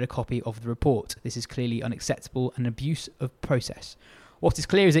provided a copy of the report. This is clearly unacceptable and an abuse of process. What is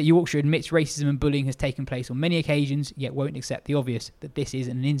clear is that Yorkshire admits racism and bullying has taken place on many occasions, yet won't accept the obvious, that this is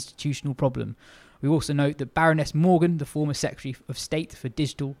an institutional problem. We also note that Baroness Morgan, the former Secretary of State for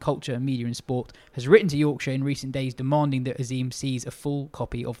Digital, Culture, Media and Sport, has written to Yorkshire in recent days demanding that Azeem sees a full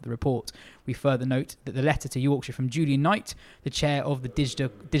copy of the report. We further note that the letter to Yorkshire from Julian Knight, the chair of the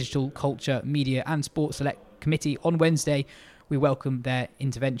Digital, Culture, Media and Sport Select Committee, on Wednesday. We welcome their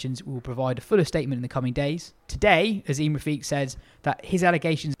interventions. We will provide a fuller statement in the coming days. Today, Azeem Rafiq says that his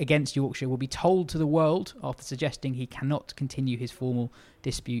allegations against Yorkshire will be told to the world after suggesting he cannot continue his formal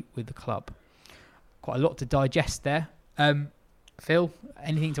dispute with the club. Quite a lot to digest there. Phil,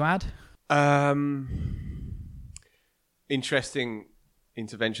 anything to add? Interesting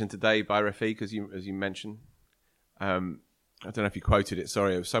intervention today by Rafiq, as you mentioned. I don't know if you quoted it.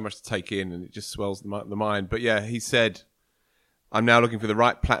 Sorry, it was so much to take in, and it just swells the mind. But yeah, he said, "I'm now looking for the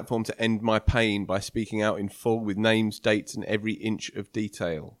right platform to end my pain by speaking out in full with names, dates, and every inch of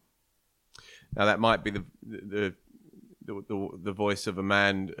detail." Now that might be the voice of a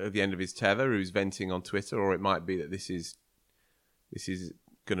man at the end of his tether who's venting on Twitter, or it might be that this is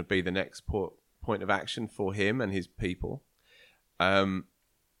going to be the next point of action for him and his people.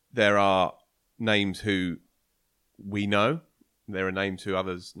 There are names who we know. There are names who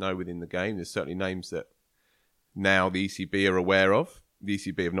others know within the game. There's certainly names that now the ECB are aware of. The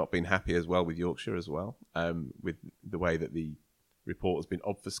ECB have not been happy as well with Yorkshire as well, with the way that the report has been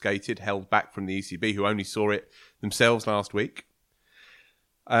obfuscated, held back from the ECB, who only saw it themselves last week.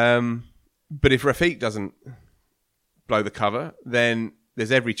 But if Rafiq doesn't blow the cover, then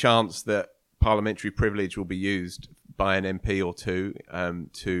there's every chance that parliamentary privilege will be used by an MP or two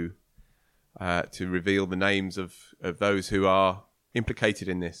to reveal the names of those who are implicated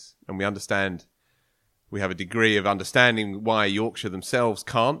in this. And we have a degree of understanding why Yorkshire themselves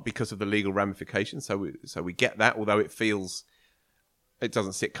can't because of the legal ramifications. So we get that, although it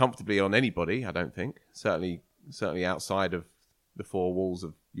doesn't sit comfortably on anybody, I don't think. Certainly outside of the 4 walls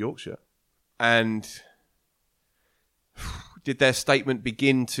of Yorkshire. And did their statement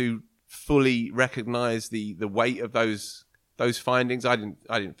begin to fully recognise the weight of those findings? I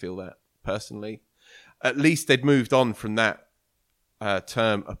didn't feel that personally. At least they'd moved on from that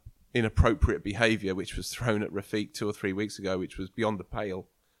term inappropriate behaviour, which was thrown at Rafiq 2 or 3 weeks ago, which was beyond the pale,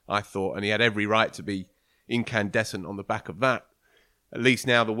 I thought, and he had every right to be incandescent on the back of that. At least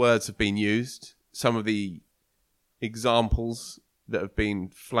now the words have been used. Some of the examples that have been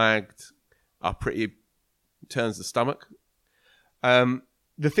flagged are pretty turns the stomach.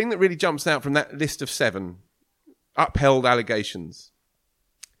 The thing that really jumps out from that list of 7 upheld allegations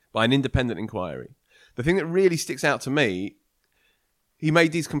by an independent inquiry, the thing that really sticks out to me, he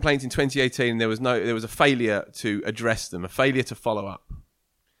made these complaints in 2018 and there was a failure to address them, a failure to follow up.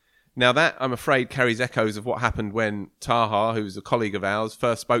 Now that, I'm afraid, carries echoes of what happened when Taha, who's a colleague of ours,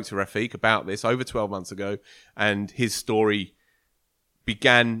 first spoke to Rafiq about this over 12 months ago, and his story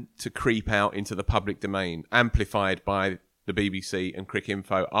began to creep out into the public domain, amplified by the BBC and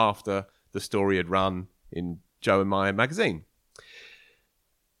Cricinfo after the story had run in Joe and Maya magazine.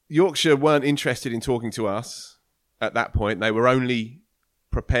 Yorkshire weren't interested in talking to us at that point. They were only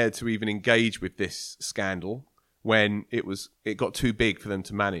prepared to even engage with this scandal when it got too big for them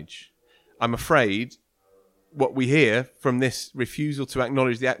to manage. I'm afraid what we hear from this refusal to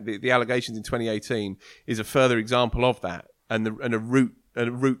acknowledge the allegations in 2018 is a further example of that, and a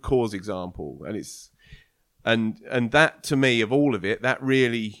root cause example. And that, to me, of all of it, that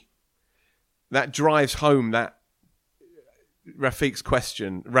drives home that Rafiq's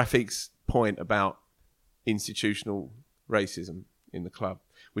point about institutional racism in the club,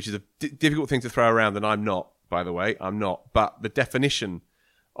 which is a difficult thing to throw around, and I'm not. By the way, I'm not. But the definition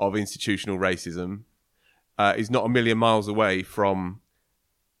of institutional racism is not a million miles away from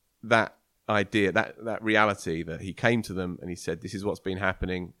that idea, that reality that he came to them and he said, this is what's been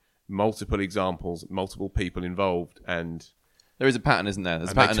happening, multiple examples, multiple people involved, and there is a pattern, isn't there?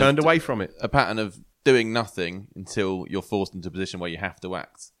 They turned away from it. A pattern of doing nothing until you're forced into a position where you have to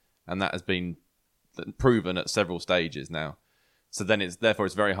act. And that has been proven at several stages now. So then it's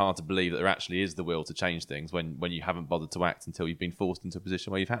very hard to believe that there actually is the will to change things when you haven't bothered to act until you've been forced into a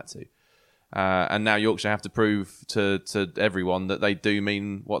position where you've had to. And now Yorkshire have to prove to everyone that they do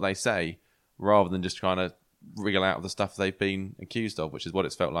mean what they say, rather than just trying to wriggle out of the stuff they've been accused of, which is what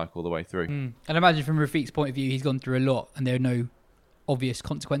it's felt like all the way through. And I imagine from Rafiq's point of view, he's gone through a lot and there are no obvious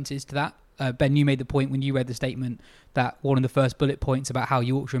consequences to that. Ben, you made the point when you read the statement that one of the first bullet points about how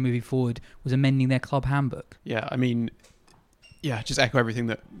Yorkshire are moving forward was amending their club handbook. Yeah, I mean... Yeah, just echo everything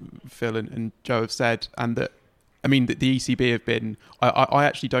that Phil and Joe have said, and that, I mean, the ECB have been... I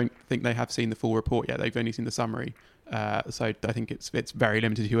actually don't think they have seen the full report yet. They've only seen the summary. So I think it's very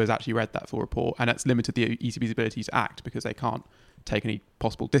limited who has actually read that full report, and it's limited the ECB's ability to act because they can't take any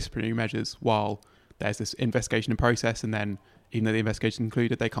possible disciplinary measures while there's this investigation in process, and then even though the investigation is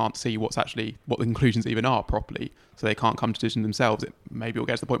concluded, they can't see what the conclusions even are properly, so they can't come to decision themselves. Maybe it'll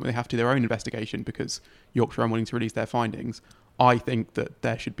get to the point where they have to do their own investigation because Yorkshire are unwilling to release their findings. I think that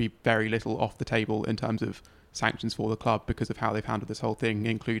there should be very little off the table in terms of sanctions for the club because of how they've handled this whole thing,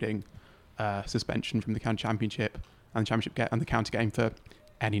 including suspension from the county championship and the county game for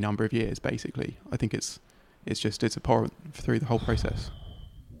any number of years. Basically, I think it's abhorrent through the whole process.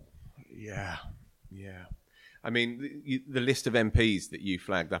 Yeah. I mean, the list of MPs that you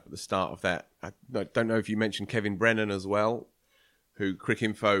flagged up at the start of that, I don't know if you mentioned Kevin Brennan as well, who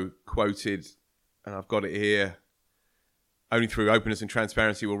Cricinfo quoted, and I've got it here. Only through openness and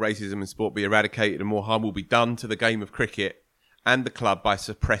transparency will racism in sport be eradicated and more harm will be done to the game of cricket and the club by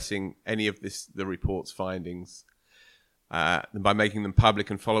suppressing any of the report's findings, by making them public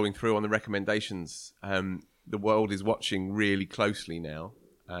and following through on the recommendations. The world is watching really closely now.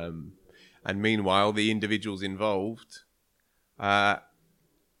 And meanwhile, the individuals involved, I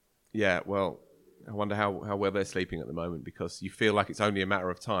wonder how well they're sleeping at the moment, because you feel like it's only a matter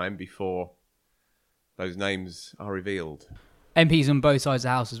of time before those names are revealed. MPs on both sides of the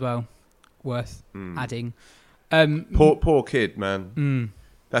house as well, worth adding. Poor kid, man.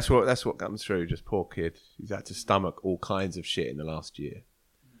 That's what comes through. Just poor kid. He's had to stomach all kinds of shit in the last year.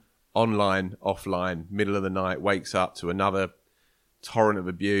 Online, offline, middle of the night, wakes up to another torrent of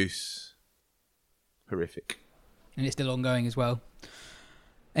abuse. Horrific. And it's still ongoing as well.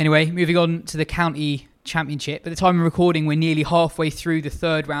 Anyway, moving on to the county championship. At the time of recording, we're nearly halfway through the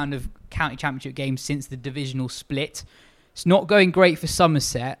third round of county championship games since the divisional split. It's not going great for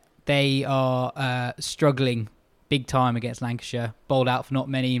Somerset. They are struggling big time against Lancashire. Bowled out for not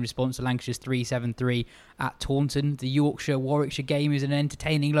many in response to Lancashire's 3-7-3 at Taunton. The Yorkshire-Warwickshire game is an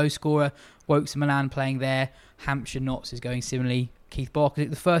entertaining low scorer. Wokes and Milan playing there. Hampshire-Notts is going similarly. Keith Barker took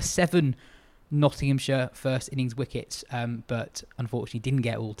the first 7 Nottinghamshire first innings wickets, but unfortunately didn't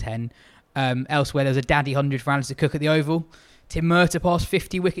get all 10. Elsewhere, there was a daddy 100 for Alistair Cook at the Oval. Tim Murtagh passed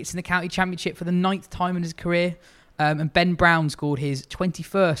 50 wickets in the county championship for the 9th time in his career. And Ben Brown scored his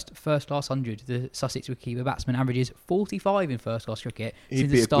 21st first-class 100. The Sussex wicketkeeper batsman averages 45 in first-class cricket since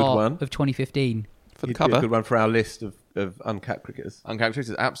the start of 2015. For the cover. Be a good one for our list of uncapped cricketers. Uncapped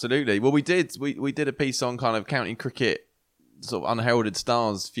cricketers, absolutely. Well, we did a piece on kind of county cricket sort of unheralded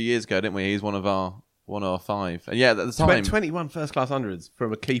stars a few years ago, didn't we? He's one of our 5. And yeah, at the time... 21 first-class hundreds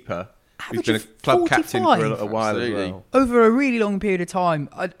from a keeper who's been a club 45. Captain for a while as well. Over a really long period of time.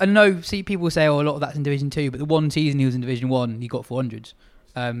 I know, people say, a lot of that's in Division 2, but the one season he was in Division 1, he got 400s.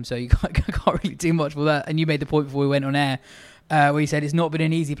 So you can't really do much for that. And you made the point before we went on air where you said it's not been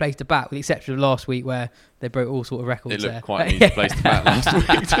an easy place to bat, with the exception of last week where they broke all sort of records. It looked there. quite an easy place to bat last week,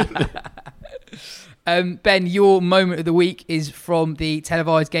 didn't it? Ben, your moment of the week is from the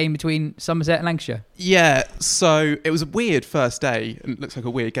televised game between Somerset and Lancashire. Yeah, so it was a weird first day, and it looks like a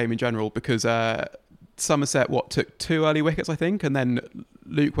weird game in general, because Somerset took 2 early wickets, I think, and then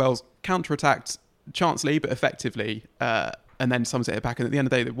Luke Wells counter-attacked chancely but effectively, and then Somerset hit back, and at the end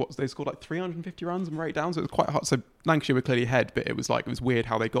of the day they scored like 350 runs and were 8 down, so it was quite hard. So Lancashire were clearly ahead, but it was weird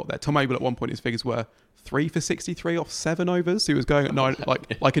how they got there. Tom Abel at one point, his figures were 3 for 63 off 7 overs. He was going at 9 like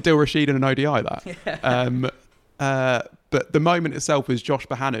Adil Rashid in an ODI. But the moment itself was Josh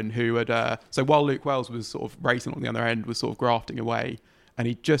Bohannon, who had so while Luke Wells was sort of racing on the other end, was sort of grafting away, and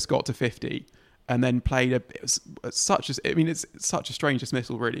he just got to 50. And then played it's such a strange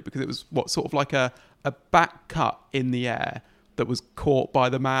dismissal, really, because it was sort of like a back cut in the air that was caught by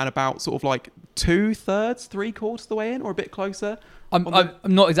the man about sort of like 2/3, 3/4 the way in, or a bit closer. I'm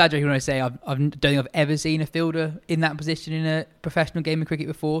not exaggerating when I say I don't think I've ever seen a fielder in that position in a professional game of cricket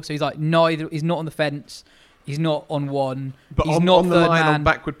before. So he's like he's not on the fence, he's not on one, but he's on, not on the third line man. on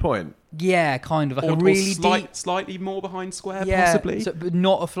backward point. Yeah, kind of like or, a really deep, slightly more behind square, yeah, possibly. but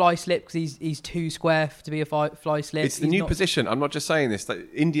not a fly slip because he's too square to be a fly slip. It's the new position. I'm not just saying this. Like,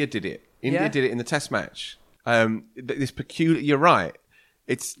 India did it. India did it in the Test match. This peculiar. You're right.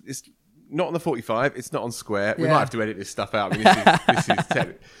 It's not on the 45. It's not on square. We might have to edit this stuff out. I mean, this is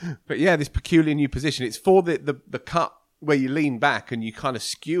technical. But yeah, this peculiar new position. It's for the cut where you lean back and you kind of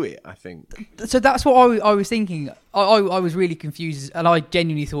skew it, I think. So that's what I was thinking. I was really confused, and I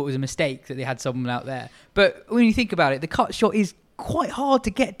genuinely thought it was a mistake that they had someone out there. But when you think about it, the cut shot is quite hard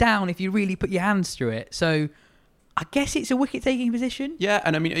to get down if you really put your hands through it. So I guess it's a wicket-taking position. Yeah,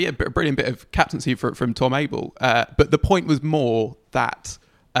 and I mean, a brilliant bit of captaincy from Tom Abel. But the point was more that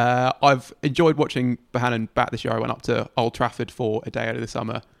I've enjoyed watching Bohannon bat this year. I went up to Old Trafford for a day out of the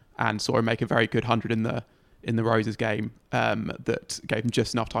summer and saw him make a very good 100 in the Roses game that gave him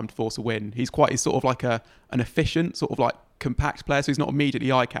just enough time to force a win. He's sort of like an efficient, sort of like compact player, so he's not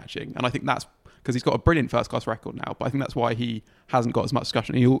immediately eye-catching. And I think that's because he's got a brilliant first-class record now, but I think that's why he hasn't got as much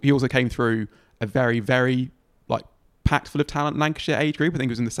discussion. He also came through a very, very like packed full of talent Lancashire age group. I think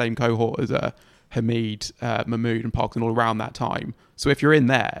he was in the same cohort as Hamid, Mahmood and Parkinson all around that time. So if you're in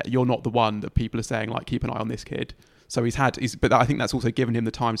there, you're not the one that people are saying, like, keep an eye on this kid. So but I think that's also given him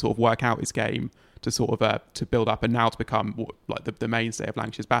the time to sort of work out his game, to sort of to build up, and now to become like the mainstay of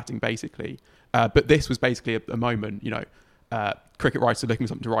Lancashire's batting, basically. But this was basically a moment, cricket writers are looking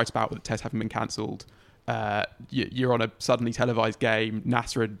for something to write about, but the tests haven't been cancelled. You're on a suddenly televised game.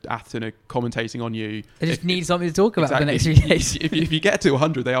 Nasser and Atherton are commentating on you. They just need something to talk about for the next few days. If you get to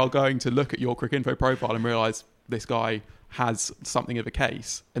 100, they are going to look at your Cricinfo profile and realise this guy has something of a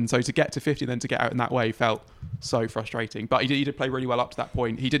case. And so to get to 50 and then to get out in that way felt so frustrating. But he did play really well up to that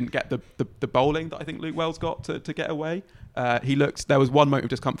point. He didn't get the bowling that I think Luke Wells got to get away. There was one moment of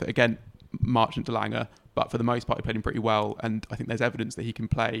discomfort again, Marchant to Langer, but for the most part he played him pretty well. And I think there's evidence that he can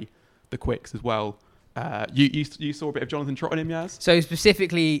play the quicks as well. You saw a bit of Jonathan Trott on him, Yaz? So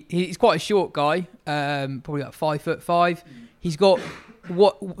specifically, he's quite a short guy, probably like 5'5". He's got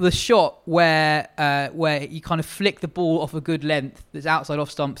the shot where you kind of flick the ball off a good length that's outside off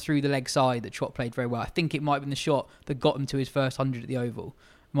stump through the leg side that Trott played very well. I think it might have been the shot that got him to his first 100 at the Oval.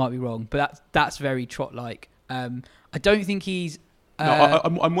 Might be wrong, but that's very Trott-like. I don't think he's.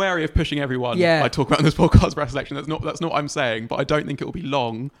 I'm wary of pushing everyone. Yeah. I talk about in this podcast breast selection. That's not what I'm saying, but I don't think it will be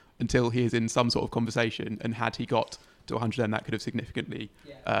long until he is in some sort of conversation. And had he got to 100, then that could have significantly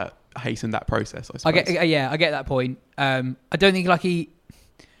hastened that process, I suppose. I get that point. I don't think he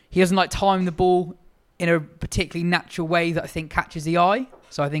doesn't like time the ball in a particularly natural way that I think catches the eye.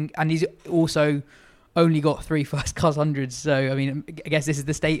 So I think, and he's also only got 3 first-class hundreds. So, I mean, I guess this is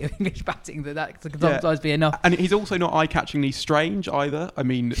the state of English batting that can sometimes be enough. And he's also not eye-catchingly strange either. I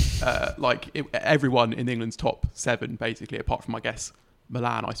mean, everyone in England's top 7, basically, apart from, I guess,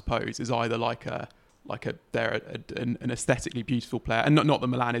 Milan, I suppose, is either they're an aesthetically beautiful player. And not that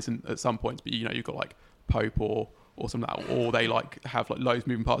Milan isn't at some points, but, you've got, like, Pope or something like that, or they have loads of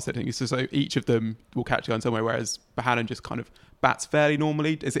moving parts. So each of them will catch you on somewhere, whereas Bohannon just kind of bats fairly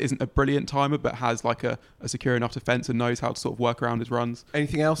normally. It isn't a brilliant timer, but has like a secure enough defence and knows how to sort of work around his runs.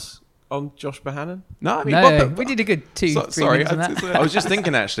 Anything else on Josh Bohannon? No, I mean, we did a good 3 sorry, minutes on that. I was just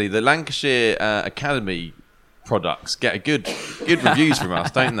thinking, actually, the Lancashire Academy products get a good reviews from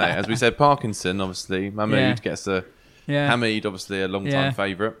us, don't they? As we said, Parkinson, obviously, Mahmood gets a Hamid, obviously a long-time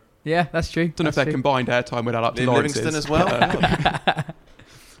favourite. Yeah, that's true. Don't know if their combined airtime went up to Lawrence's. Livingston as well.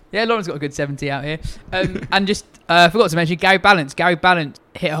 Yeah, Lawrence got a good 70 out here. And just forgot to mention Gary Balance. Gary Balance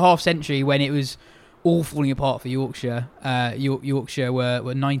hit a half century when it was all falling apart for Yorkshire. Yorkshire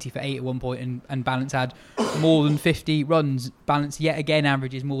were 90 for 8 at one point, and Balance had more than 50 runs. Balance yet again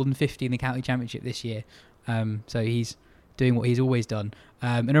averages more than 50 in the county championship this year. So he's doing what he's always done.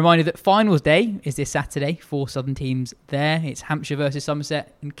 And a reminder that finals day is this Saturday. 4 southern teams there. It's Hampshire versus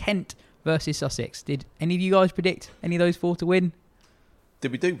Somerset and Kent versus Sussex. Did any of you guys predict any of those 4 to win?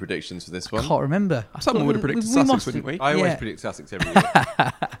 Did we do predictions for this one? I can't remember. Someone would have predicted Sussex, wouldn't we? I always predict Sussex every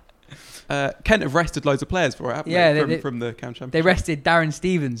year. Kent have rested loads of players for it, haven't they? From the county championship. They rested Darren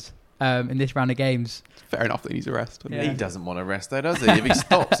Stevens in this round of games. Fair enough that he's a rest. Yeah. He doesn't want to rest though, does he? If he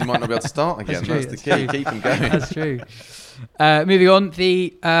stops, he might not be able to start again. That's the key. Keep him going. That's true. Moving on,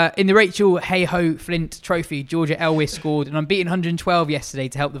 in the Rachel Hayhoe Flint Trophy, Georgia Elwes scored an unbeaten 112 yesterday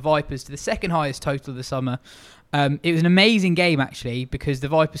to help the Vipers to the second highest total of the summer. It was an amazing game, actually, because the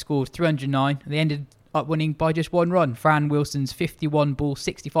Vipers scored 309 and they ended up winning by just 1 run. Fran Wilson's 51 ball,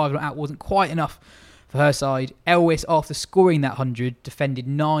 65 out wasn't quite enough for her side. Elwes, after scoring that 100, defended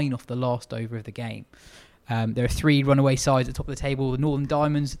 9 off the last over of the game. There are 3 runaway sides at the top of the table. The Northern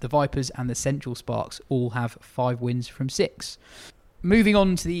Diamonds, the Vipers and the Central Sparks all have 5 wins from 6. Moving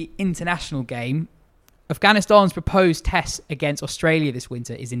on to the international game, Afghanistan's proposed test against Australia this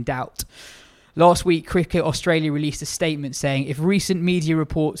winter is in doubt. Last week, Cricket Australia released a statement saying if recent media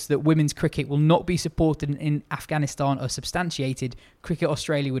reports that women's cricket will not be supported in Afghanistan are substantiated, Cricket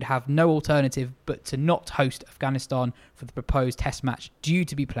Australia would have no alternative but to not host Afghanistan for the proposed test match due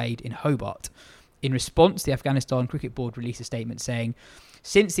to be played in Hobart. In response, the Afghanistan Cricket Board released a statement saying,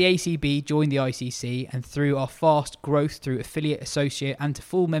 since the ACB joined the ICC and through our fast growth through affiliate, associate and to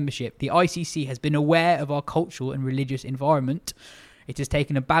full membership, the ICC has been aware of our cultural and religious environment. It has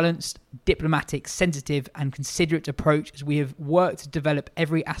taken a balanced, diplomatic, sensitive and considerate approach as we have worked to develop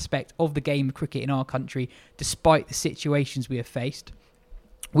every aspect of the game of cricket in our country despite the situations we have faced.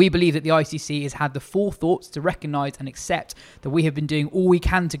 We believe that the ICC has had the forethought to recognise and accept that we have been doing all we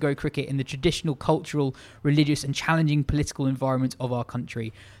can to grow cricket in the traditional, cultural, religious and challenging political environment of our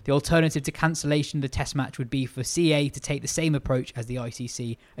country. The alternative to cancellation of the test match would be for CA to take the same approach as the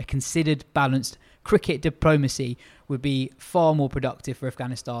ICC. A considered, balanced cricket diplomacy would be far more productive for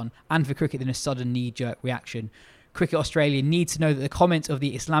Afghanistan and for cricket than a sudden knee-jerk reaction. Cricket Australia needs to know that the comments of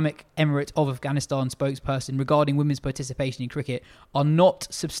the Islamic Emirate of Afghanistan spokesperson regarding women's participation in cricket are not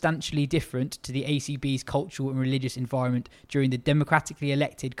substantially different to the ACB's cultural and religious environment during the democratically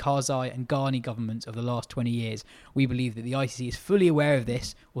elected Karzai and Ghani governments of the last 20 years. We believe that the ICC is fully aware of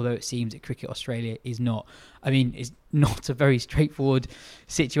this, although it seems that Cricket Australia is not. I mean, it's not a very straightforward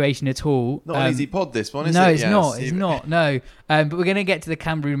situation at all. Not an easy pod, this one, is no, it? It's not. It's not, no. But we're going to get to the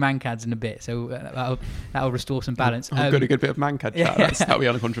Cameroon Mankads in a bit, so that'll restore some balance. I've got a good bit of Mankad chat. That'll be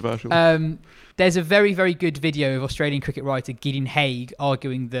uncontroversial. There's a very, very good video of Australian cricket writer Gideon Haigh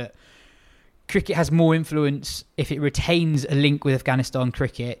arguing that cricket has more influence if it retains a link with Afghanistan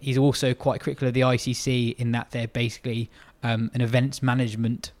cricket. He's also quite critical of the ICC in that they're basically an events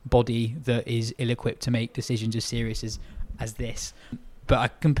management body that is ill-equipped to make decisions as serious as this. But I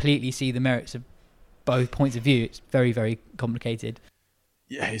completely see the merits of both points of view. It's very, very complicated.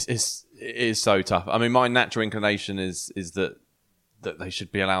 Yeah, it is so tough. I mean, my natural inclination is that they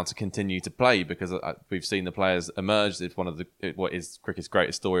should be allowed to continue to play because we've seen the players emerge. It's one of what is cricket's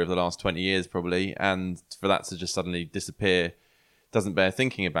greatest story of the last 20 years, probably. And for that to just suddenly disappear doesn't bear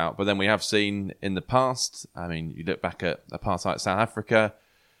thinking about. But then we have seen in the past, I mean, you look back at apartheid South Africa,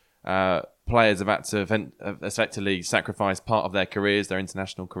 players have had to effectively sacrifice part of their careers, their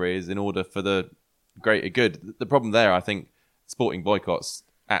international careers, in order for the greater good. The problem there, I think, sporting boycotts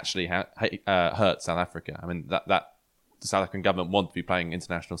actually hurt South Africa. I mean, that the South African government want to be playing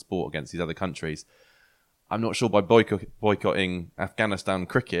international sport against these other countries. I'm not sure by boycotting Afghanistan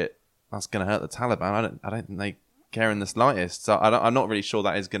cricket, that's going to hurt the Taliban. I don't think they care in the slightest. So I'm not really sure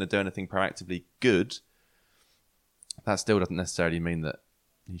that is going to do anything proactively good. That still doesn't necessarily mean that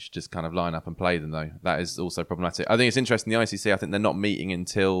you should just kind of line up and play them, though. That is also problematic. I think it's interesting, the ICC, I think they're not meeting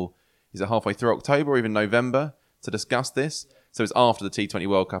until, is it halfway through October or even November to discuss this? So it's after the T20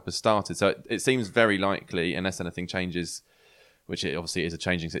 World Cup has started. So it seems very likely, unless anything changes, which it obviously is a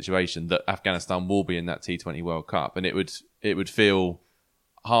changing situation, that Afghanistan will be in that T20 World Cup. And it would feel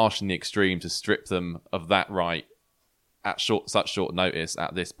harsh in the extreme to strip them of that right at such short notice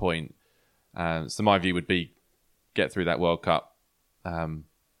at this point. So my view would be get through that World Cup,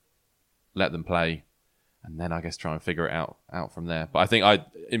 let them play, and then I guess try and figure it out from there. But I think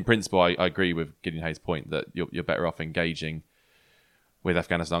in principle, I agree with Gideon Hayes' point that you're better off engaging with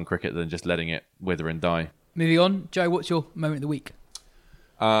Afghanistan cricket than just letting it wither and die. Moving on, Joe, what's your moment of the week?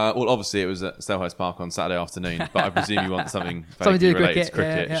 Well, obviously it was at Selhurst Park on Saturday afternoon, but I presume you want something Something to do with related to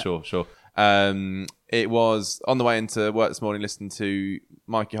cricket, cricket. yeah. Sure. It was on the way into work this morning, listening to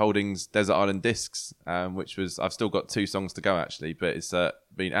Mikey Holding's Desert Island Discs, which was, I've still got 2 songs to go actually, but it's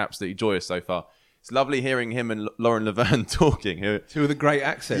been absolutely joyous so far. It's lovely hearing him and Lauren Laverne talking. 2 with a great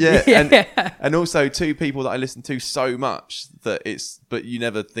accent. Yeah, and also 2 people that I listen to so much but you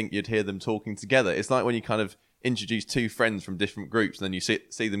never think you'd hear them talking together. It's like when you kind of introduce 2 friends from different groups and then you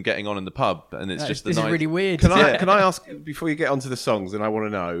see them getting on in the pub, and it's just this is really weird. Can I ask, before you get onto the songs, and I want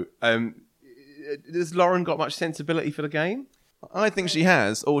to know, has Lauren got much sensibility for the game? I think she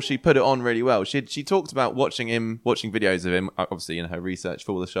has, or she put it on really well. She talked about watching videos of him, obviously in her research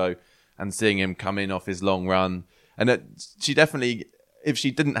for the show, and seeing him come in off his long run. And she definitely, if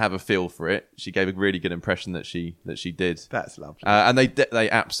she didn't have a feel for it, she gave a really good impression that she did. That's lovely. And they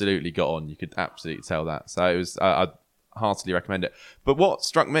absolutely got on. You could absolutely tell that. So it was, I'd heartily recommend it. But what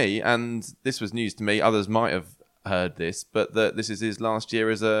struck me, and this was news to me, others might have heard this, but this is his last year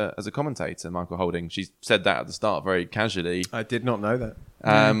as a commentator, Michael Holding. She said that at the start very casually. I did not know that.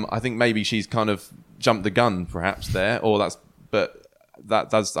 I think maybe she's kind of jumped the gun perhaps there,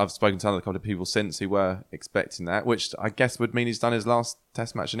 I've spoken to another couple of people since who were expecting that, which I guess would mean he's done his last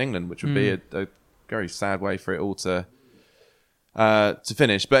Test match in England, which would be a very sad way for it all to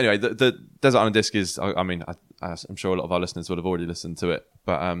finish. But anyway, the Desert Island Disc is, I'm sure a lot of our listeners would have already listened to it,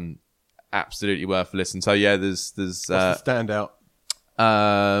 but absolutely worth a listen. So yeah, there's what's the standout?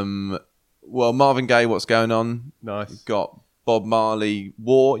 Well, Marvin Gaye, What's Going On? Nice. You've got Bob Marley,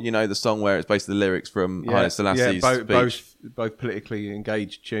 War, the song where it's basically the lyrics from Haile Selassie's speech. Both politically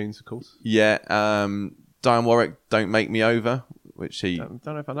engaged tunes, of course. Yeah, Diane Warwick, Don't Make Me Over, which he... Don't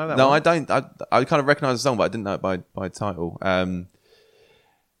know if I know that No, one. I don't. I kind of recognise the song, but I didn't know it by title. And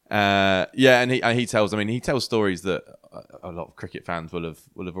he tells stories that a lot of cricket fans will have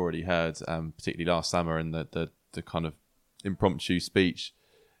already heard, particularly last summer in the kind of impromptu speech.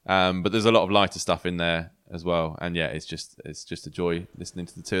 But there's a lot of lighter stuff in there as well, and yeah, it's just a joy listening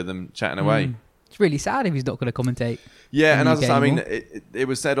to the 2 of them chatting away. It's really sad if he's not going to commentate. Yeah, and as I say, it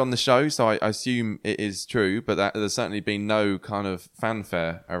was said on the show, so I assume it is true, but there's certainly been no kind of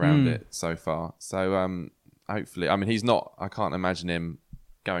fanfare around it so far. So hopefully, he's not. I can't imagine him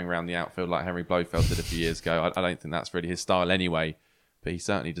going around the outfield like Henry Blofeld did a few years ago. I don't think that's really his style anyway, but he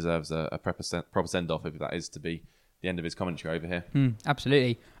certainly deserves a proper send-off if that is to be the end of his commentary over here.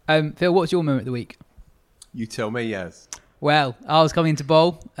 Absolutely. Phil, what's your moment of the week? You tell me, Yaz. Well, I was coming to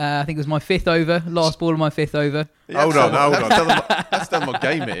bowl. I think it was my 5th over, last ball of my 5th over. Yeah, hold on. That's done what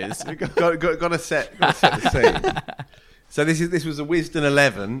game it is. Got to set the scene. So this was a Wisden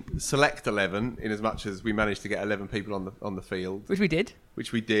 11, select 11, in as much as we managed to get 11 people on the field, Which we did.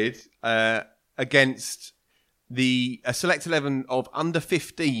 Against a select 11 of under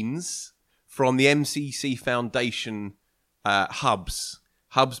 15s from the MCC Foundation hubs.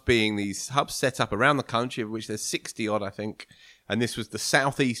 Hubs being these hubs set up around the country, of which there's 60 odd, I think. And this was the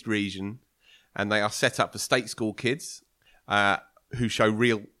southeast region. And they are set up for state school kids who show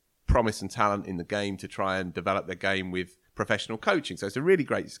real promise and talent in the game to try and develop their game with professional coaching. So it's a really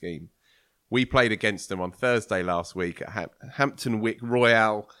great scheme. We played against them on Thursday last week at Hampton Wick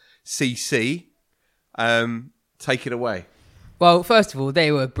Royale CC. Take it away. Well, first of all,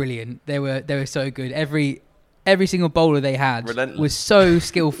 they were brilliant. They were so good. Every single bowler they had was so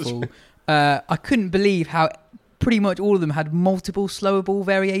skillful. I couldn't believe how pretty much all of them had multiple slower ball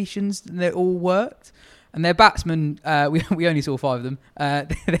variations and they all worked. And their batsmen, we only saw 5 of them.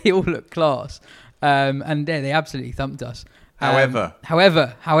 They all looked class. And they absolutely thumped us. However,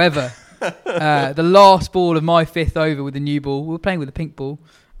 the last ball of my 5th over with the new ball, we were playing with the pink ball,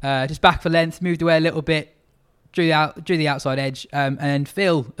 just back for length, moved away a little bit, drew the outside edge, and then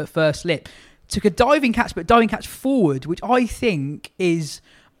Phil at first slip took a diving catch forward, which I think is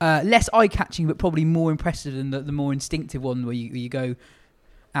less eye-catching but probably more impressive than the more instinctive one where you go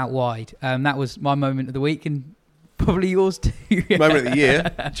out wide. That was my moment of the week and probably yours too. Moment of the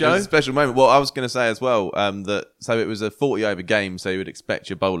year. Joe? It was a special moment. Well, I was going to say as well so it was a 40-over game, so you would expect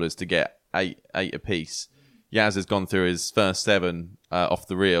your bowlers to get 8 apiece. Yaz has gone through his first 7 off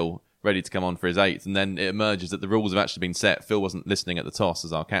the reel, ready to come on for his 8th, and then it emerges that the rules have actually been set. Phil wasn't listening at the toss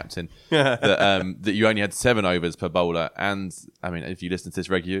as our captain. that you only had 7 overs per bowler, and if you listen to this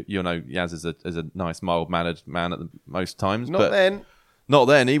regularly, you'll know Yaz is a nice, mild-mannered man at the most times. Not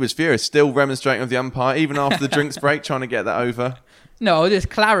then. He was furious, still remonstrating with the umpire, even after the drinks break, trying to get that over. No, I was just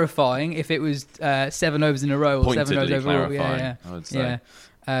clarifying if it was 7 overs in a row or 7 overs overall. Yeah, I would say.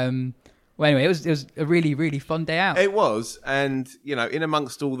 Yeah. Well, anyway, it was a really, really fun day out. It was, and in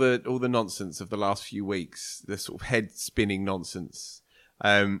amongst all the nonsense of the last few weeks, the sort of head spinning nonsense,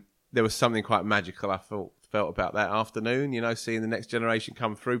 There was something quite magical I felt about that afternoon. Seeing the next generation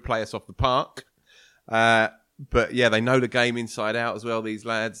come through, play us off the park. But yeah, they know the game inside out as well, these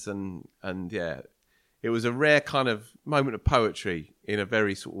lads, and yeah, it was a rare kind of moment of poetry in a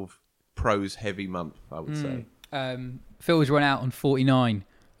very sort of prose-heavy month, I would say. Phil's run out on 49.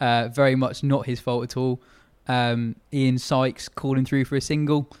 Very much not his fault at all. Ian Sykes calling through for a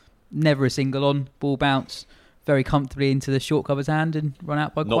single. Never a single on. Ball bounce very comfortably into the short cover's hand and run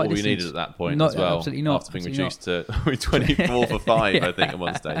out by not quite a what we distance. needed at that point as well. Absolutely not. After being reduced to 24 for 5, I think, at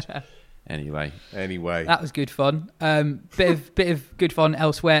one stage. Anyway. That was good fun. Bit of good fun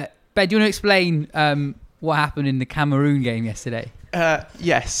elsewhere. Ben, do you want to explain what happened in the Cameroon game yesterday?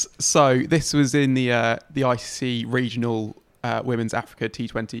 Yes. So this was in the ICC regional Women's Africa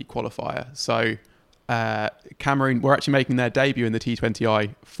T20 qualifier. So Cameroon were actually making their debut in the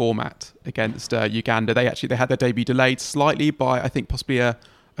T20I format against Uganda. They had their debut delayed slightly by, I think, possibly a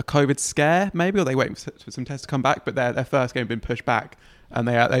COVID scare, maybe, or they waiting for some tests to come back. But their first game had been pushed back, and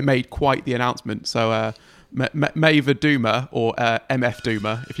they made quite the announcement. So Maeva Duma, or MF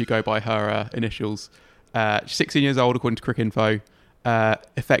Duma, if you go by her initials, 16 years old, according to Cricinfo,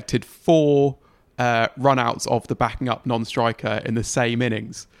 effected 4 run-outs of the backing up non-striker in the same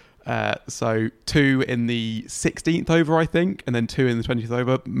innings. So 2 in the 16th over, I think, and then 2 in the 20th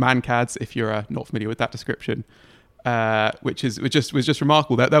over. Mankads, if you're not familiar with that description, which was just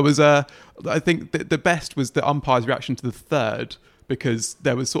remarkable. There was I think the best was the umpire's reaction to the third, because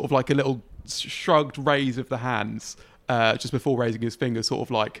there was sort of like a little shrugged raise of the hands just before raising his finger, sort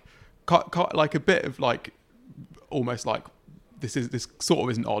of like a bit of like almost like this sort of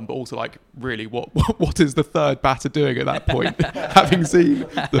isn't on, but also like really what is the third batter doing at that point? Having seen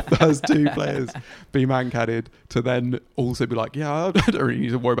the first 2 players be mankaded, to then also be like, yeah, I don't really need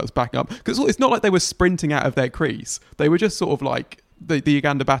to worry about this backing up, because it's not like they were sprinting out of their crease. They were just sort of like the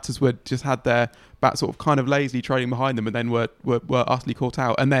Uganda batters had their bat sort of kind of lazily trailing behind them, and then were utterly caught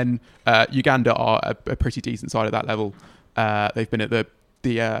out. And then Uganda are a pretty decent side at that level. They've been at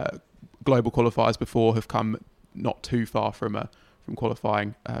the global qualifiers before, have come not too far from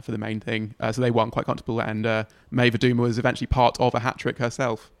qualifying for the main thing, so they won quite comfortable. And Maeva Duma was eventually part of a hat trick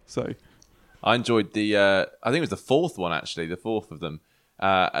herself. So I enjoyed I think it was the 4th one, actually, the 4th of them.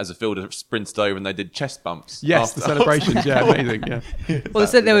 As a fielder sprinted over and they did chest bumps. Yes, the celebrations, yeah, amazing. Yeah. Well,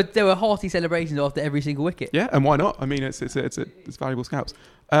 there were hearty celebrations after every single wicket. Yeah, and why not? I mean, it's valuable scalps.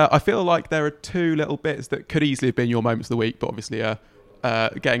 I feel like there are 2 little bits that could easily have been your moments of the week, but obviously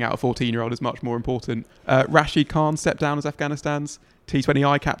getting out a 14-year-old is much more important. Rashid Khan stepped down as Afghanistan's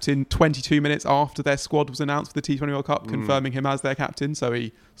T20I captain 22 minutes after their squad was announced for the T20 World Cup, confirming him as their captain. So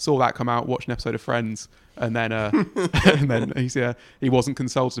he saw that come out, watched an episode of Friends, and then he wasn't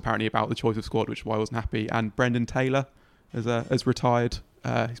consulted apparently about the choice of squad, which is why I wasn't happy. And Brendan Taylor has retired.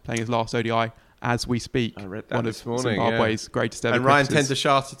 He's playing his last ODI as we speak. I read that one this of morning, Zimbabwe's greatest ever and Ryan cricketers.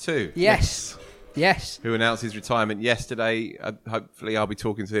 Tentershata too. Yes. Who announced his retirement yesterday. Hopefully I'll be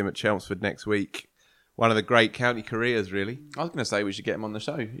talking to him at Chelmsford next week. One of the great county careers, really. I was going to say we should get him on the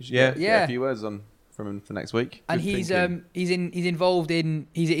show. You should Yeah. get a few words from him for next week. And Good he's thinking. involved in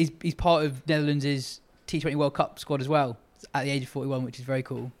he's part of Netherlands' T20 World Cup squad as well at the age of 41, which is very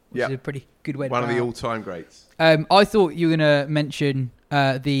cool. Which is a pretty good way to One of go the out. all-time greats. I thought you were going to mention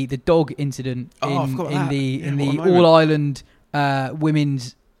the dog incident in the All Ireland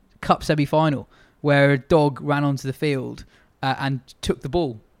Women's Cup semi-final, where a dog ran onto the field and took the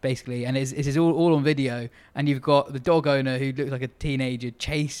ball, basically, and it's all on video, and you've got the dog owner who looks like a teenager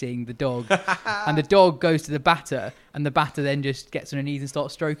chasing the dog, and the dog goes to the batter, and the batter then just gets on her knees and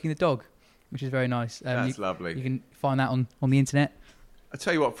starts stroking the dog, which is very nice. That's lovely. You can find that on the internet. I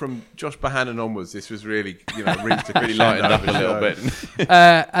tell you what, from Josh Bohannon onwards, this was really, reached a Really lightened up a little bit.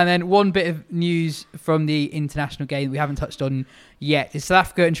 And then one bit of news from the international game that we haven't touched on yet is South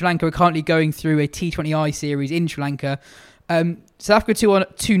Africa and Sri Lanka are currently going through a T20I series in Sri Lanka. South Africa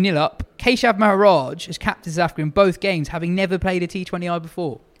 2-0 up. Keshav Maharaj has captained South Africa in both games, having never played a T20I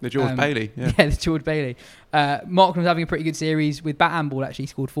before. The George Bailey, yeah. Yeah, the George Bailey. Markram was having a pretty good series with bat and ball, actually. He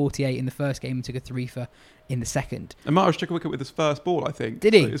scored 48 in the first game and took a 3-for in the second. And Maharaj took a wicket with his first ball, I think.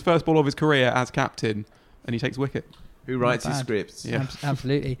 Did he? So his first ball of his career as captain, and he takes a wicket. Who writes his scripts? Yeah.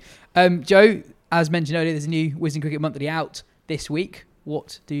 Absolutely. Joe, as mentioned earlier, there's a new Wisden Cricket Monthly out this week.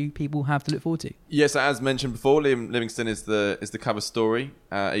 What do people have to look forward to? Yes, as mentioned before, Liam Livingston is the cover story,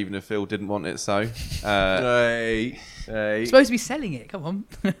 even if Phil didn't want it so. Hey. You're supposed to be selling it. Come on.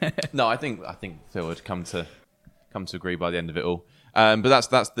 No, I think Phil would come to agree by the end of it all. But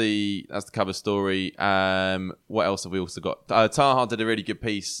that's the cover story. What else have we also got? Taha did a really good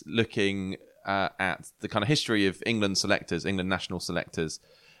piece looking at the kind of history of England national selectors,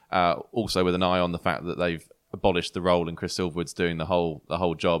 also with an eye on the fact that they've abolished the role and Chris Silverwood's doing the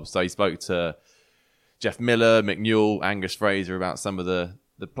whole job. So he spoke to Jeff Miller, McNewell, Angus Fraser about some of the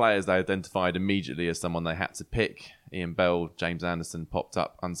players they identified immediately as someone they had to pick. Ian Bell, James Anderson popped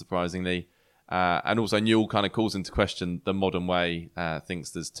up, unsurprisingly. And also Newell kind of calls into question the modern way,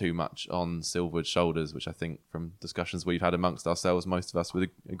 thinks there's too much on Silverwood's shoulders, which I think from discussions we've had amongst ourselves, most of us would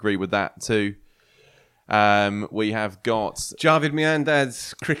agree with that too. We have got Javid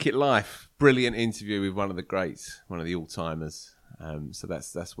Miandad's Cricket Life. Brilliant interview with one of the greats, one of the all-timers. So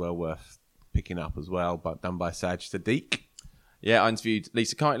that's well worth picking up as well, but done by Saj Sadiq. Yeah, I interviewed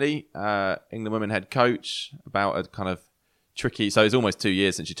Lisa Kitely, England women head coach, about a kind of tricky. So it's almost 2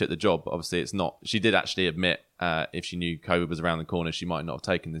 years since she took the job. But obviously, it's not. She did actually admit if she knew COVID was around the corner, she might not have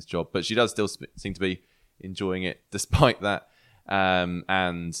taken this job. But she does still seem to be enjoying it despite that.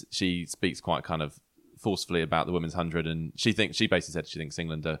 And she speaks quite kind of forcefully about the women's 100. And she basically said she thinks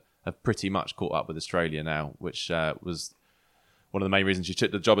England have pretty much caught up with Australia now, which was one of the main reasons she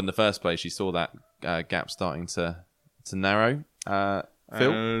took the job in the first place. She saw that gap starting to narrow.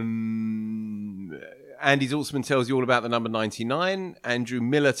 Phil? Andy Zaltzman tells you all about the number 99. Andrew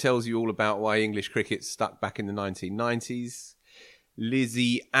Miller tells you all about why English cricket stuck back in the 1990s.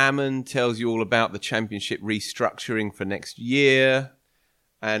 Lizzie Ammon tells you all about the championship restructuring for next year.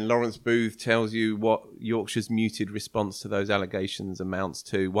 And Lawrence Booth tells you what Yorkshire's muted response to those allegations amounts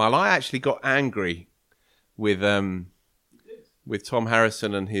to. While I actually got angry with Tom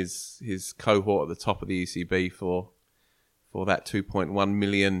Harrison and his cohort at the top of the ECB for that 2.1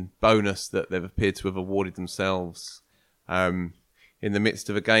 million bonus that they've appeared to have awarded themselves in the midst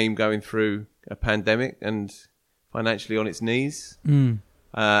of a game going through a pandemic and financially on its knees.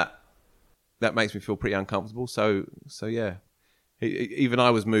 That makes me feel pretty uncomfortable. So yeah, even I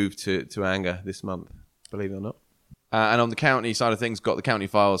was moved to anger this month, believe it or not. And on the county side of things, got the county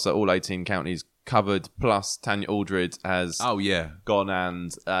files, so all 18 counties covered, plus Tanya Aldred has gone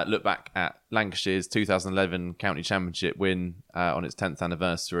and looked back at Lancashire's 2011 county championship win on its 10th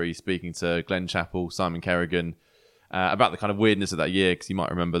anniversary, speaking to Glenn Chappell, Simon Kerrigan, about the kind of weirdness of that year, because you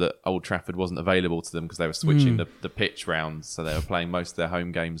might remember that Old Trafford wasn't available to them because they were switching the pitch round, so they were playing most of their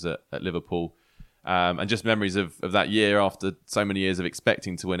home games at Liverpool. And just memories of that year after so many years of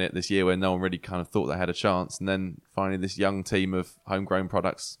expecting to win it, this year when no one really kind of thought they had a chance, and then finally this young team of homegrown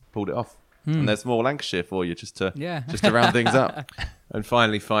products pulled it off. And there's more Lancashire for you, just to round things up. And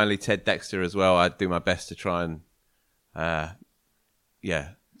finally, Ted Dexter as well. I'd do my best to try and,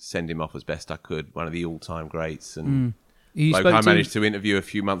 send him off as best I could. One of the all-time greats. And bloke I managed to interview a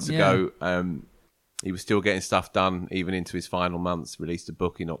few months ago. He was still getting stuff done, even into his final months. Released a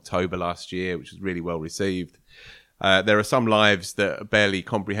book in October last year, which was really well received. There are some lives that are barely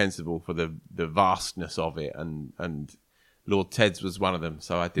comprehensible for the vastness of it, and Lord Ted's was one of them,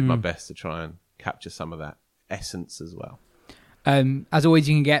 so I did my best to try and capture some of that essence as well. As always,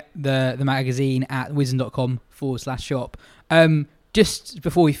 you can get the magazine at wisdom.com/shop. Just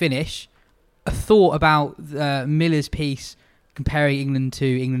before we finish, a thought about Miller's piece comparing England to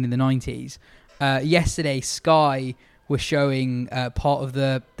England in the 90s. Yesterday, Sky was showing part of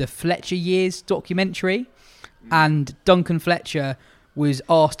the Fletcher Years documentary, and Duncan Fletcher was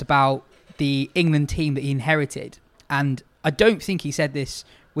asked about the England team that he inherited, and I don't think he said this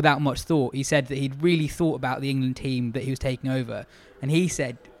without much thought. He said that he'd really thought about the England team that he was taking over, and he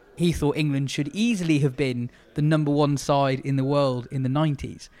said he thought England should easily have been the number one side in the world in the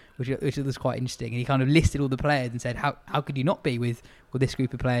 90s, which was quite interesting. And he kind of listed all the players and said, how could you not be with this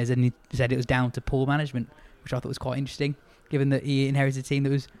group of players? And he said it was down to poor management, which I thought was quite interesting, given that he inherited a team that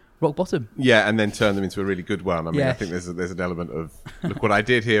was rock bottom. Yeah, and then turned them into a really good one. I mean, I think there's an element of, look what I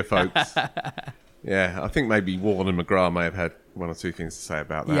did here, folks. Yeah, I think maybe Warren and McGrath may have had one or two things to say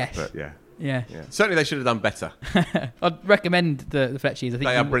about that. Yes. But yeah. Certainly they should have done better. I'd recommend the Fletchies. I think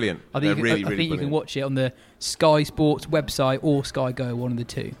they are brilliant. I think really you brilliant. can watch it on the Sky Sports website or Sky Go, one of the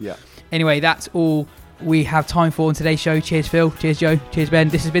two. Yeah. Anyway, that's all we have time for on today's show. Cheers, Phil. Cheers, Joe. Cheers, Ben.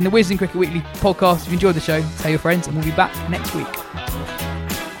 This has been the Wisdom Cricket Weekly podcast. If you enjoyed the show, tell your friends, and we'll be back next week.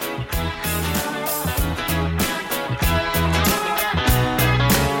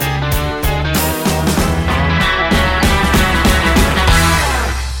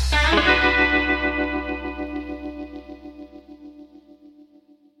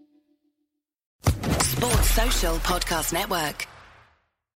 Sports Social Podcast Network.